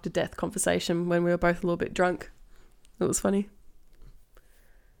life after death conversation when we were both a little bit drunk. It was funny.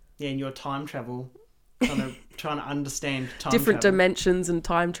 Yeah, and your time travel, trying to understand time Different travel. dimensions and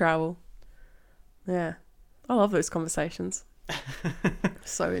time travel. Yeah. I love those conversations.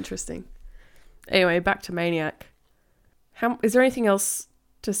 So interesting. Anyway, back to Maniac. Is there anything else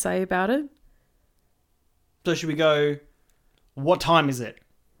to say about it? So should we go, what time is it?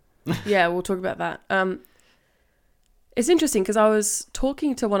 Yeah, we'll talk about that. It's interesting because I was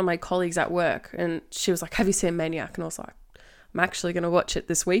talking to one of my colleagues at work and she was like, have you seen Maniac? And I was like, I'm actually going to watch it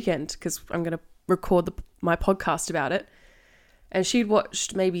this weekend because I'm going to record my podcast about it. And she'd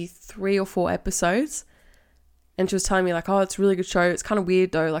watched maybe 3 or 4 episodes and she was telling me like, oh, it's a really good show. It's kind of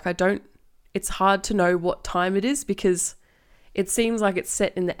weird though. Like it's hard to know what time it is because it seems like it's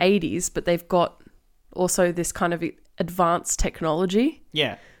set in the 80s, but they've got also this kind of advanced technology.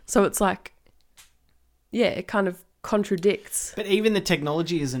 Yeah. So it's like, yeah, it kind of contradicts. But even the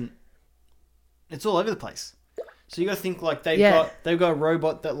technology isn't, it's all over the place. So you got to think like they've Yeah. got a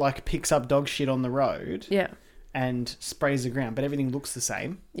robot that like picks up dog shit on the road Yeah, and sprays the ground, but everything looks the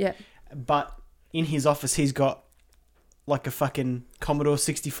same. yeah, But in his office, he's got like a fucking Commodore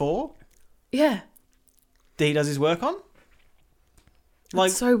 64 Yeah. that he does his work on. Like,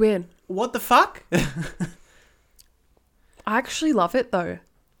 It's so weird. what the fuck? I actually love it though.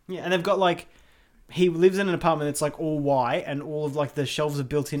 Yeah, and they've got like, he lives in an apartment that's like all white, and all of like the shelves are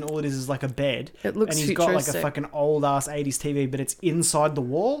built in. All it is like a bed. It looks and he's got like a futuristic. fucking old ass 80s TV, but it's inside the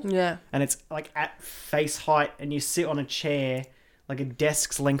wall. Yeah. And it's like at face height, and you sit on a chair like a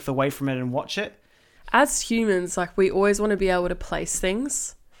desk's length away from it and watch it. As humans, like we always want to be able to place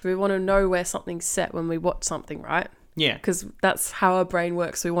things. We want to know where something's set when we watch something, right? Yeah. Because that's how our brain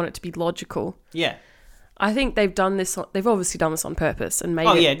works. We want it to be logical. Yeah. I think they've done this. They've obviously done this on purpose and made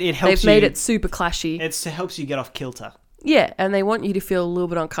Oh, it. yeah, it helps They've made you- it super clashy. It helps you get off kilter. Yeah, and they want you to feel a little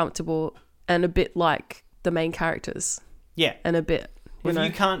bit uncomfortable and a bit like the main characters, Yeah. and a bit. If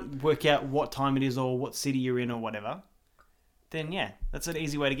you can't work out what time it is or what city you're in or whatever, then yeah, that's an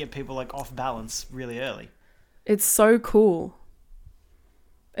easy way to get people like off balance really early. It's so cool.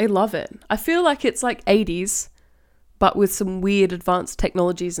 I love it. I feel like it's like 80s, but with some weird advanced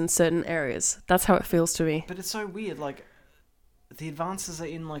technologies in certain areas. That's how it feels to me. But it's so weird, like, the advances are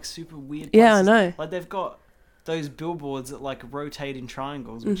in like super weird places. Yeah, I know. Like they've got those billboards that like rotate in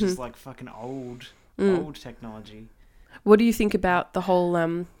triangles, which is like fucking old technology. What do you think about the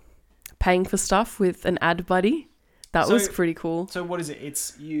whole paying for stuff with an ad buddy? That was So- pretty cool. So what is it?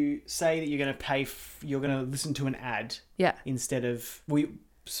 It's you say that you're going to pay, you're going to listen to an ad Yeah. instead of, we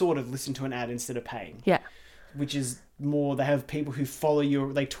sort of listen to an ad instead of paying. Yeah. Which is more, they have people who follow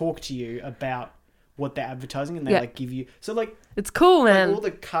you, they talk to you about what they're advertising, and they Yeah. like give you, so like, It's cool, like man. all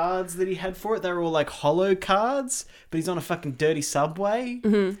the cards that he had for it, they were all like hollow cards, but he's on a fucking dirty subway.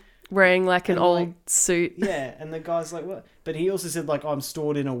 Wearing like an And, old like- suit. Yeah, and the guy's like, what? But he also said like, I'm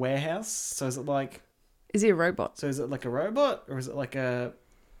stored in a warehouse. So is it like, Is he a robot? so is it like a robot, or is it like a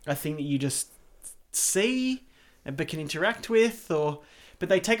thing that you just see but can interact with, or but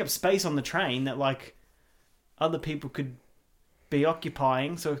they take up space on the train that like other people could be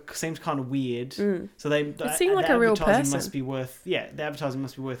occupying, so it seems kind of weird. So they seemed like a real person. must be worth, yeah, the advertising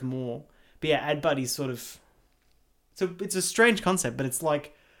must be worth more. But yeah, Ad Buddy's sort of, so it's a strange concept, but it's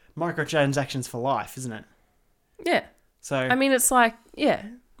like microtransactions for life, isn't it? Yeah. So I mean, it's like, yeah,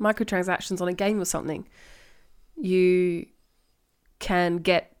 microtransactions on a game or something. You can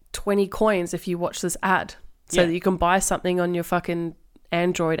get 20 coins if you watch this ad so Yeah. that you can buy something on your fucking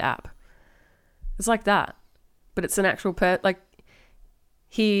Android app. It's like that. But it's an actual like,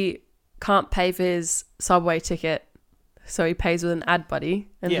 he can't pay for his subway ticket, so he pays with an ad buddy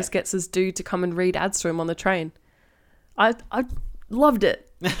and Yeah. just gets his dude to come and read ads to him on the train. I loved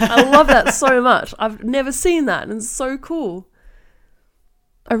it. I love that so much. I've never seen that, and it's so cool.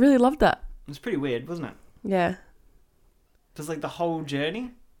 I really loved that. it was pretty weird, wasn't it? Yeah. Just like the whole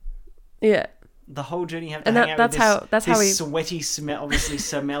journey. Yeah. The whole journey you have to And hang that- out that's with how- this, that's this how he- sweaty, obviously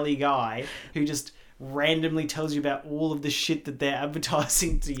smelly guy who just randomly tells you about all of the shit that they're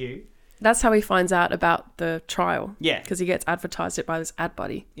advertising to you. That's how he finds out about the trial. Yeah. Because he gets advertised it by this ad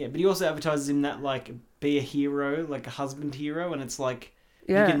buddy. Yeah, but he also advertises him that, like, be a hero, like a husband hero, and it's like,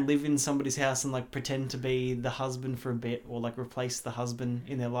 Yeah. you can live in somebody's house and, like, pretend to be the husband for a bit, or, like, replace the husband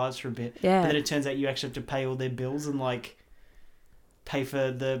in their lives for a bit. Yeah. But then it turns out you actually have to pay all their bills and, like, pay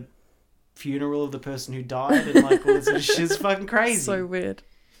for the funeral of the person who died, and, like, all this sort of shit. It's fucking crazy. So weird.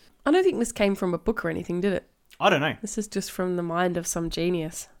 I don't think this came from a book or anything, did it? I don't know. This is just from the mind of some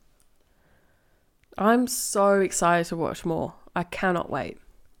genius. I'm so excited to watch more. I cannot wait.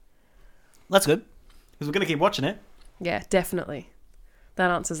 That's good. Because we're going to keep watching it. Yeah, definitely. That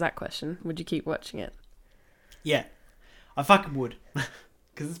answers that question. Would you keep watching it? Yeah. I fucking would.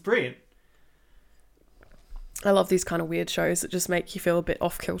 Because it's brilliant. I love these kind of weird shows that just make you feel a bit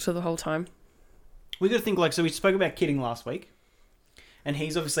off kilter the whole time. We got to think, like, so we spoke about Kidding last week. And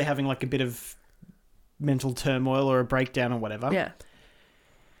he's obviously having, like, a bit of mental turmoil or a breakdown or whatever. Yeah.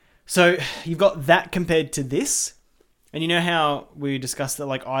 So you've got that compared to this. And you know how we discussed that,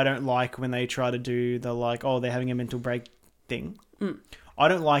 like, I don't like when they try to do the, like, oh, they're having a mental break thing. I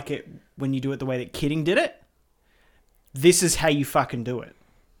don't like it when you do it the way that Kidding did it. This is how you fucking do it,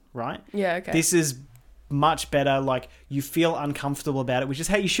 right? Yeah, okay. This is much better. Like, you feel uncomfortable about it, which is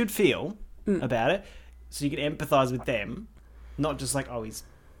how you should feel about it. So you can empathize with them, not just like, oh,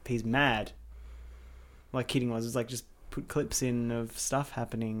 he's mad. Like Kidding was. It's like, just put clips in of stuff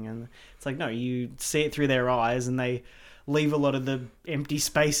happening, and it's like, no, you see it through their eyes, and they leave a lot of the empty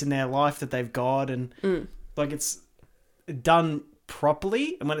space in their life that they've got, and like, it's done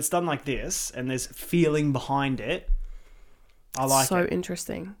properly. And when it's done like this, and there's feeling behind it, I like so it.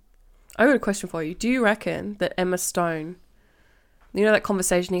 interesting. I got a question for you. Do you reckon that Emma Stone, you know that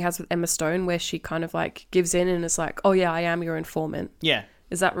conversation he has with Emma Stone where she kind of like gives in and is like, oh yeah, I am your informant. Yeah.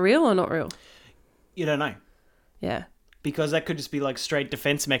 Is that real or not real? You don't know. Yeah. Because that could just be like straight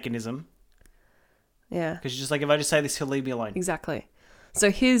defense mechanism. Yeah. Because you're just like, if I just say this, he'll leave me alone. Exactly.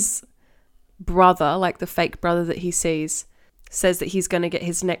 So his brother, like the fake brother that he sees, says that he's going to get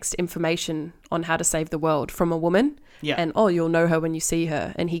his next information on how to save the world from a woman. Yeah. And, you'll know her when you see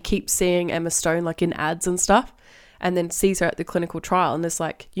her. And he keeps seeing Emma Stone like in ads and stuff, and then sees her at the clinical trial and is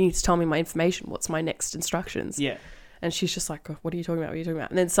like, you need to tell me my information. What's my next instructions? Yeah. And she's just like, what are you talking about? What are you talking about?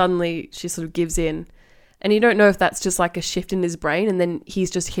 And then suddenly she sort of gives in. And you don't know if that's just like a shift in his brain and then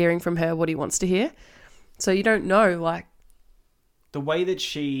he's just hearing from her what he wants to hear. So you don't know, like, The way that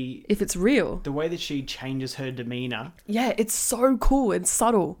she if it's real. changes her demeanor. Yeah, it's so cool and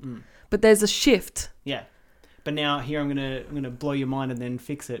subtle. But there's a shift. Yeah. But now here I'm gonna blow your mind and then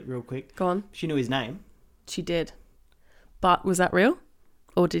fix it real quick. Go on. She knew his name. She did. But was that real?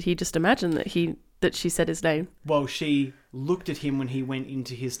 Or did he just imagine that she said his name? Well, she looked at him when he went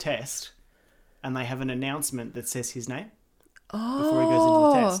into his test, and they have an announcement that says his name before he goes into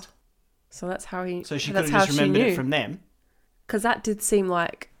the test. So that's how he. So she could that's have how just she remembered knew. it from them. Because that did seem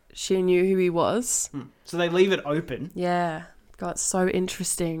like she knew who he was. So they leave it open. Yeah. God, it's so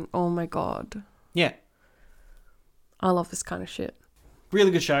interesting. Oh my God. Yeah. I love this kind of shit.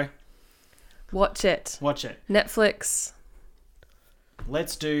 Really good show. Watch it. Watch it. Netflix.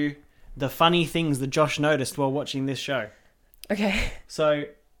 Let's do the funny things that Josh noticed while watching this show. Okay. So,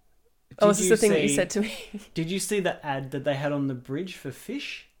 Is this the thing that you said to me? Did you see the ad that they had on the bridge for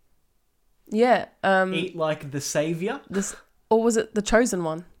fish? Yeah. Eat like the savior Or was it The Chosen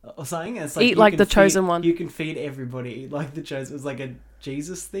One? or something? It's Eat you like can the chosen one. You can feed everybody. Eat like the chosen. It was like a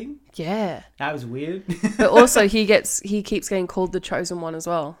Jesus thing. Yeah. That was weird. But also he keeps getting called The Chosen One as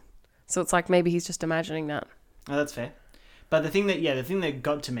well. So it's like maybe he's just imagining that. Oh, that's fair. But the thing that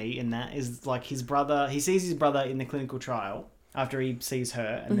got to me in that is like his brother. He sees his brother in the clinical trial after he sees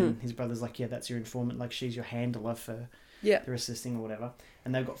her, and then his brother's like, "Yeah, that's your informant. Like she's your handler for the rest of this thing or whatever."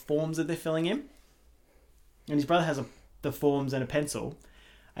 And they've got forms that they're filling in, and his brother has the forms and a pencil,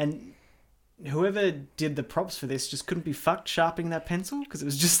 and whoever did the props for this just couldn't be fucked sharpening that pencil because it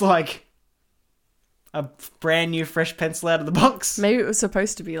was just like a brand new fresh pencil out of the box. Maybe it was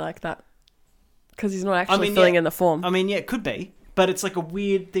supposed to be like that. Because he's not actually filling in the form. I mean, yeah, it could be. But it's like a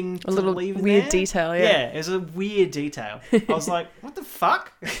weird thing to little leave in weird there. detail, yeah. Yeah, it's a weird detail. I was like, what the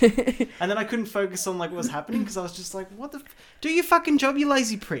fuck? And then I couldn't focus on like what was happening because I was just like, what the... Do your fucking job, you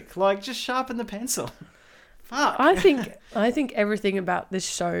lazy prick. Like, just sharpen the pencil. Fuck. I think everything about this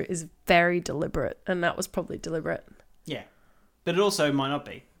show is very deliberate. And that was probably deliberate. Yeah. But it also might not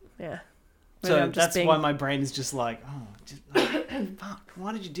be. Yeah. So Maybe I'm just that's why my brain is just like, fuck,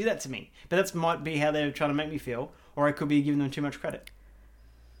 why did you do that to me? But that might be how they're trying to make me feel, or I could be giving them too much credit.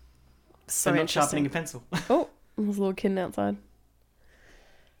 So for not interesting. sharpening a pencil. Oh, there's a little kitten outside.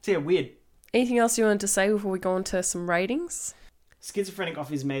 So yeah, weird. Anything else you wanted to say before we go on to some ratings? Schizophrenic off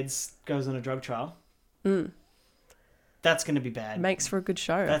his meds goes on a drug trial. That's going to be bad. Makes for a good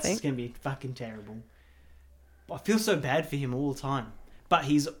show, That's I think. going to be fucking terrible. I feel so bad for him all the time. But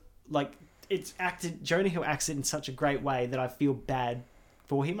he's like... Jonah Hill acts it in such a great way that I feel bad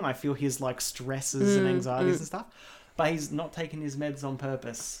for him and I feel his like stresses and anxieties and stuff. But he's not taking his meds on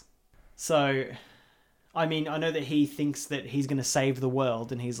purpose. So, I mean, I know that he thinks that he's going to save the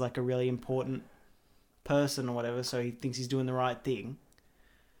world and he's like a really important person or whatever, so he thinks he's doing the right thing.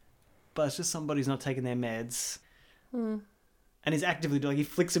 But it's just somebody who's not taking their meds. And he's actively doing, he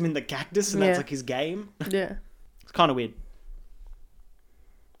flicks him in the cactus and that's like his game. Yeah. It's kind of weird.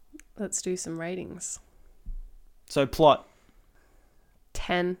 Let's do some ratings. So, plot.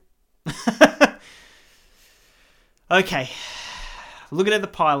 10. Okay. Looking at the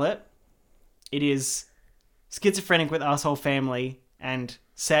pilot, it is schizophrenic with asshole family and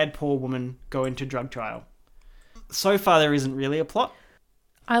sad poor woman go into drug trial. So far, there isn't really a plot.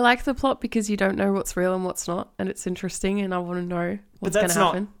 I like the plot because you don't know what's real and what's not, and it's interesting, and I want to know what's going to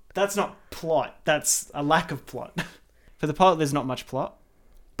happen. That's not plot. That's a lack of plot. For the pilot, there's not much plot,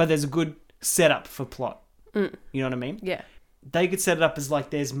 but there's a good setup for plot. You know what I mean? Yeah. They could set it up as like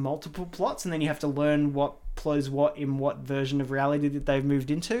there's multiple plots, and then you have to learn what plays what in what version of reality that they've moved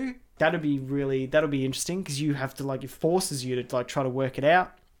into. That'll be interesting because you have to like, it forces you to like try to work it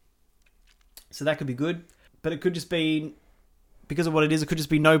out. So that could be good, but it could just be, because of what it is, it could just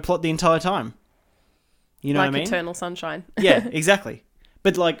be no plot the entire time. You know like what I mean? Eternal Sunshine. Yeah, exactly.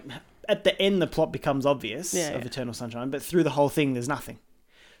 But like at the end, the plot becomes obvious Yeah, of yeah. Eternal Sunshine, but through the whole thing, there's nothing.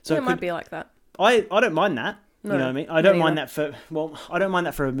 So It might be like that. I don't mind that. No, You know what I mean? I don't me mind neither.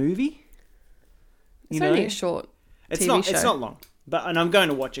 that for a movie. It's You know? only a short It's TV not. show. It's not long. and I'm going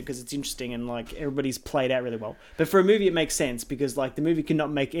to watch it because it's interesting and like everybody's played out really well. But for a movie, it makes sense because like the movie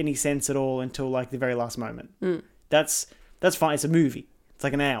cannot make any sense at all until like the very last moment. That's fine. It's a movie. It's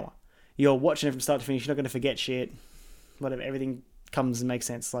like an hour. You're watching it from start to finish. You're not going to forget shit. Whatever. Everything comes and makes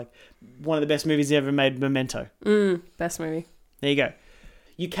sense. Like one of the best movies ever made, Memento. Best movie. There you go.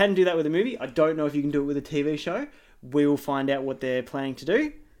 You can do that with a movie. I don't know if you can do it with a TV show. We will find out what they're planning to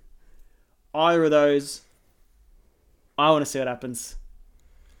do. Either of those, I want to see what happens.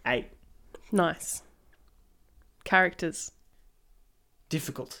 8. Nice. Characters.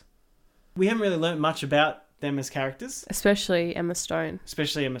 Difficult. We haven't really learnt much about them as characters. Especially Emma Stone.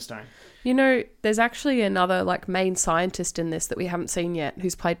 Especially Emma Stone. You know, there's actually another like main scientist in this that we haven't seen yet,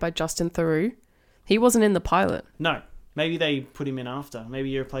 who's played by Justin Theroux. He wasn't in the pilot. No. Maybe they put him in after. Maybe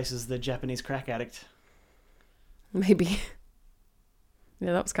he replaces the Japanese crack addict. Maybe.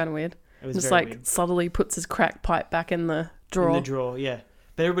 Yeah, that was kind of weird. It was Just very like weird. subtly puts his crack pipe back in the drawer. In the drawer, yeah.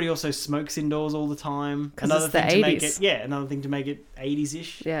 But everybody also smokes indoors all the time. 'Cause it's the to make 80s. it, another thing to make it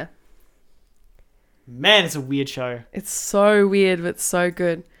 80s-ish. Yeah. Man, it's a weird show. It's so weird, but it's so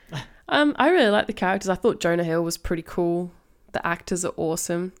good. I really like the characters. I thought Jonah Hill was pretty cool. The actors are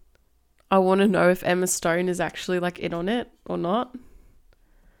awesome. I want to know if Emma Stone is actually like in on it or not.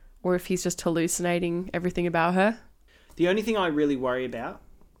 Or if he's just hallucinating everything about her. The only thing I really worry about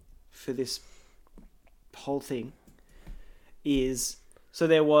for this whole thing is... So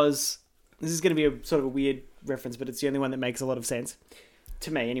there was... This is going to be a sort of a weird reference, but it's the only one that makes a lot of sense.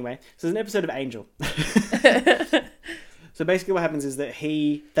 To me, anyway. So there's an episode of Angel. So basically what happens is that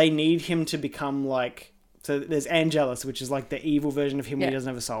they need him to become like... So there's Angelus, which is like the evil version of him when he doesn't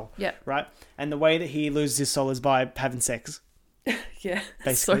have a soul. Yeah. Right? And the way that he loses his soul is by having sex. Yeah.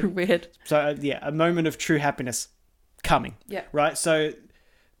 Basically. So weird. So, a moment of true happiness coming. Yeah. Right? So,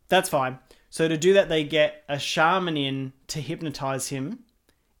 that's fine. So, to do that, they get a shaman in to hypnotize him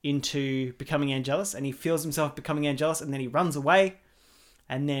into becoming Angelus, and he feels himself becoming Angelus, and then he runs away,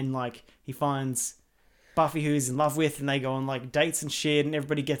 and then, like, he finds Buffy, who he's in love with, and they go on, like, dates and shit, and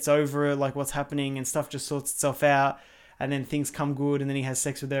everybody gets over it, like, what's happening, and stuff just sorts itself out, and then things come good, and then he has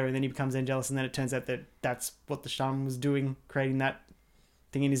sex with her, and then he becomes Angelus, and then it turns out that that's what the shaman was doing, creating that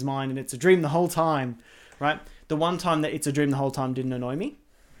thing in his mind, and it's a dream the whole time, right? The one time that it's a dream the whole time didn't annoy me.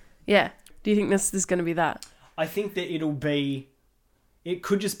 Yeah. Do you think this is going to be that? I think that it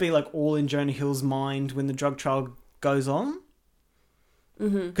could just be like all in Jonah Hill's mind when the drug trial goes on.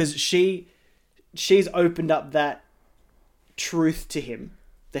 Because she's opened up that truth to him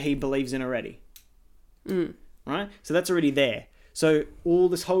that he believes in already. Right? So that's already there. So all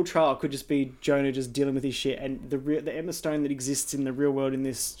this whole trial could just be Jonah just dealing with his shit, and the Emma Stone that exists in the real world in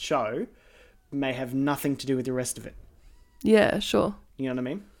this show may have nothing to do with the rest of it. Yeah, sure. You know what I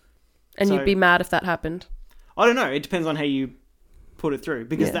mean? And So- you'd be mad if that happened. I don't know. It depends on how you put it through.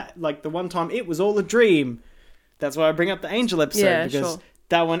 Because Yeah. that, like the one time it was all a dream. That's why I bring up the Angel episode. Yeah, because sure.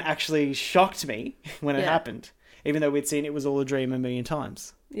 that one actually shocked me when it Yeah. happened. Even though we'd seen it was all a dream a million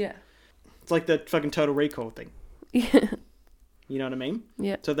times. Yeah. It's like the fucking Total Recall thing. Yeah. You know what I mean?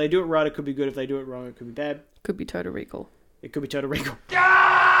 Yeah. So if they do it right, it could be good. If they do it wrong, it could be bad. Could be Total Recall. It could be Total Recall.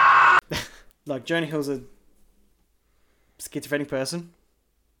 Like, Jonah Hill's a schizophrenic person.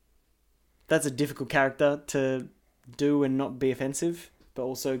 That's a difficult character to do and not be offensive, but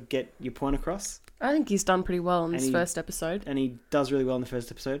also get your point across. I think he's done pretty well in this And he- first episode. And he does really well in the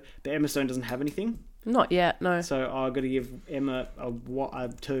first episode. But Emma Stone doesn't have anything. Not yet, no. So I've got to give Emma a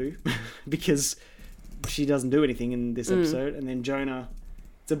 2 because she doesn't do anything in this episode. And then Jonah,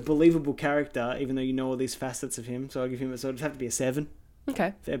 it's a believable character, even though you know all these facets of him. So I'll give him it'd have to be a 7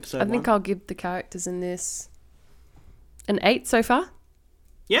 Okay. for episode I think 1. I'll give the characters in this an 8 so far.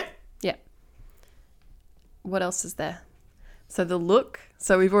 Yeah. Yeah. What else is there? So the look.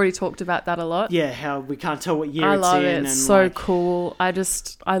 So we've already talked about that a lot. Yeah, how we can't tell what year I it's love in. it. And It's so like, cool. I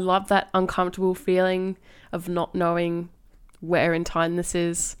love that uncomfortable feeling of not knowing where in time this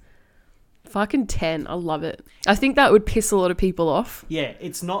is. Fucking 10. I love it. I think that would piss a lot of people off, Yeah,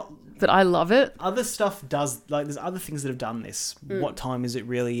 it's not... but I love it. Other stuff does... Like, there's other things that have done this. What time is it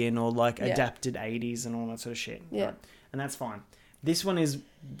really in? Or, like, Yeah. adapted 80s and all that sort of shit. Yeah. Right? And that's fine. This one is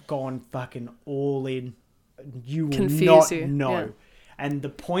gone fucking all in. You will Confuse not you. know. Yeah. And the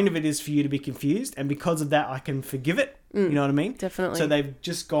point of it is for you to be confused. And because of that, I can forgive it. You know what I mean? Definitely. So they've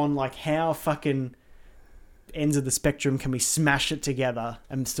just gone, like, how fucking ends of the spectrum can we smash it together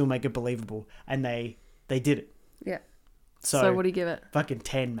and still make it believable? And they did it. Yeah. So, So what do you give it? fucking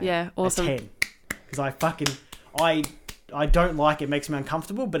 10, man. Yeah, awesome. A 10. Because I don't like it. Makes me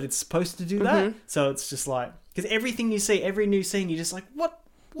uncomfortable, but it's supposed to do that. Mm-hmm. So it's just like... Because everything you see, every new scene, you're just like, what?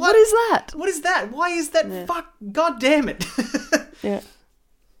 What is that? What is that? Why is that? Yeah. Fuck, god damn it. Yeah.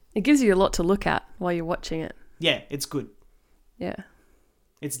 It gives you a lot to look at while you're watching it. Yeah, it's good. Yeah.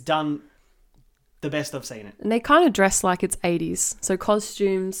 It's done the best I've seen it. And they kind of dress like it's 80s. So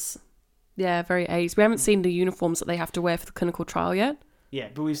costumes, yeah, very 80s. We haven't seen the uniforms that they have to wear for the clinical trial yet. Yeah,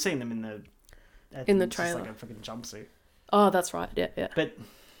 but we've seen them in the the it's just trailer. like a fucking jumpsuit. Oh, that's right. Yeah, yeah. But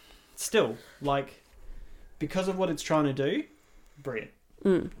still, like, because of what it's trying to do, brilliant.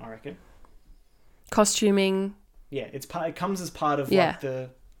 I reckon. Costuming, Yeah, it comes as part of Yeah. like the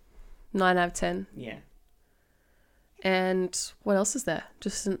 9 out of 10. yeah. And what else is there?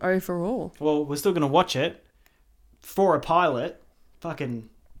 Just an overall. Well, we're still gonna watch it for a pilot. Fucking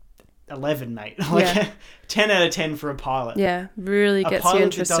 11, mate. Like Yeah. 10 out of 10 for a pilot. Yeah, really A gets you pilot that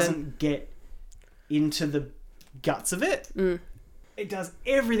interested. doesn't get into the guts of it. It does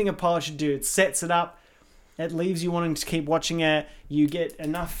everything a pilot should do. It sets it up. It leaves you wanting to keep watching it. You get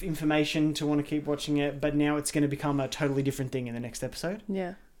enough information to want to keep watching it, but now it's going to become a totally different thing in the next episode.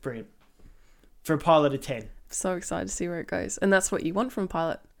 Yeah. Brilliant. For a pilot of 10. So excited to see where it goes. And that's what you want from a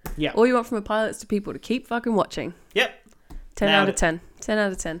pilot. Yeah. All you want from a pilot is to people to keep fucking watching. Yep. 10 Nailed out of it. 10. 10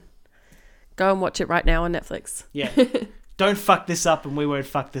 out of 10. Go and watch it right now on Netflix. Yeah. Don't fuck this up and we won't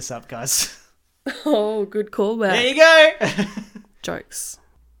fuck this up, guys. Oh, good call There there. you go. Jokes.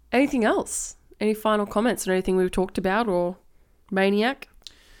 Anything else? Any final comments on anything we've talked about or Maniac?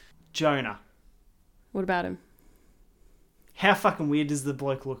 Jonah. What about him? How fucking weird does the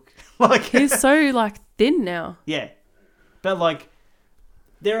bloke look? Like, He's so like thin now. yeah. But like,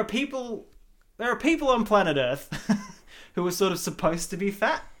 there are people on planet Earth who are sort of supposed to be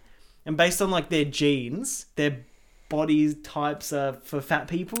fat. And based on like their genes, their body types are for fat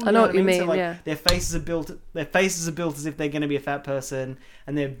people. I know what I you So mean, like yeah. their faces are built as if they're going to be a fat person,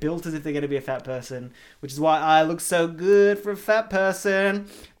 and they're built as if they're going to be a fat person, which is why I look so good for a fat person.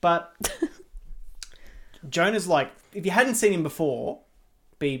 But Jonah's like, if you hadn't seen him before,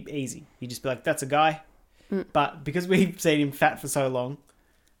 be easy. You just be like, that's a guy. But because we've seen him fat for so long,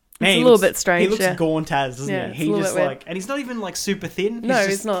 man, a he little looks- bit strange, He looks yeah. gaunt as, doesn't Yeah, he? it's He a little just bit weird. like, and he's not even like super thin. No,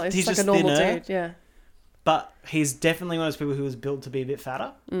 he's not. He's just like a normal thinner. dude. Yeah. But he's definitely one of those people who was built to be a bit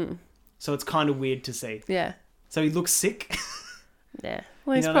fatter. So it's kind of weird to see. Yeah. So he looks sick. Yeah.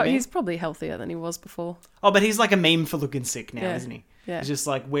 Well, he's, know what I mean? he's probably healthier than he was before. Oh, but he's like a meme for looking sick now, Yeah. isn't he? Yeah. He's just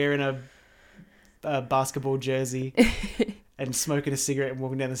like wearing a basketball jersey and smoking a cigarette and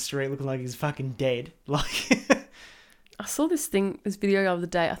walking down the street looking like he's fucking dead. Like, I saw this video the other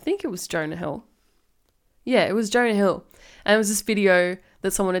day. I think it was Jonah Hill. Yeah, it was Jonah Hill. And it was this video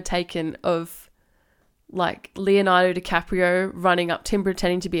that someone had taken of like Leonardo DiCaprio running up to him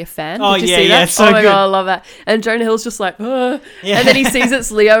pretending to be a fan. Oh, Did you yeah, see yeah, that? it's so oh my good. God, I love that. And Jonah Hill's just like, "Ugh." Yeah. And then he sees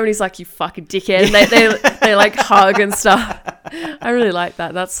it's Leo and he's like, you fucking dickhead. And they like hug and stuff. I really like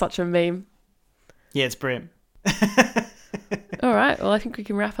that. That's such a meme. yeah, it's brilliant. All right. Well, I think we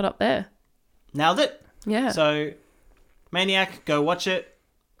can wrap it up there. Nailed it. Yeah. So, Maniac, go watch it.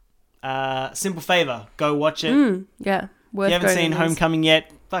 Simple favor, go watch it. Yeah. Worth If you haven't going seen to this. Homecoming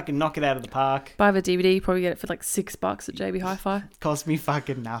yet, fucking knock it out of the park. Buy the DVD. Probably get it for like $6 at JB Hi-Fi. Cost me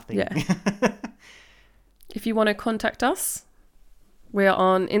fucking nothing. Yeah. If you want to contact us, we're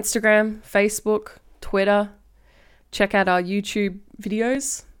on Instagram, Facebook, Twitter. Check out our YouTube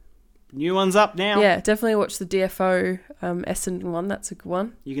videos. New one's up now. Yeah, definitely watch the DFO Essendon one. That's a good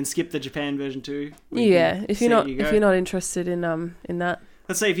one. You can skip the Japan version too. where you Yeah, can if see you're not where you go. if you're not interested in that.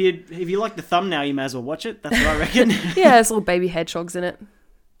 Let's say if you like the thumbnail, you may as well watch it. That's what I reckon. Yeah, there's little baby hedgehogs in it.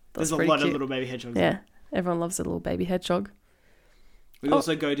 That's There's a pretty lot cute. of little baby hedgehogs. Yeah, everyone loves a little baby hedgehog. We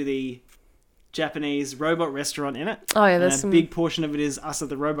also go to the Japanese robot restaurant in it. Oh yeah, And there's a some big portion of it is us at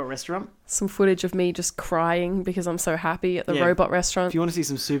the robot restaurant. footage of me just crying because I'm so happy at the Yeah. robot If restaurant. you want to see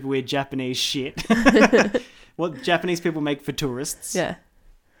some super weird Japanese shit, what Japanese people make for tourists. Yeah,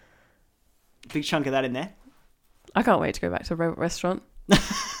 Big chunk of that in there. I can't wait to go back to the robot restaurant.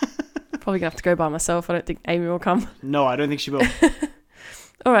 Probably gonna have to go by myself. I don't think Amy will come. No, I don't think she will.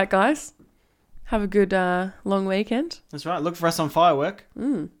 All right, guys. Have a good long weekend. That's right. Look for us on Firework.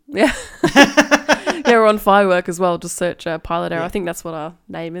 Yeah. Yeah, we're on Firework as well. Just search Pilot Error. Yeah. I think that's what our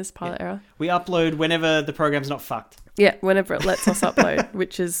name is, Pilot Error. We upload whenever the program's not fucked. Yeah, whenever it lets us upload,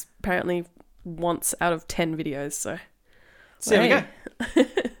 which is apparently once out of 10 videos. So So there we Hey. go.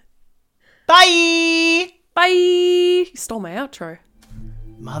 Bye! Bye! You stole my outro.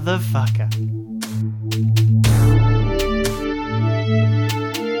 Motherfucker.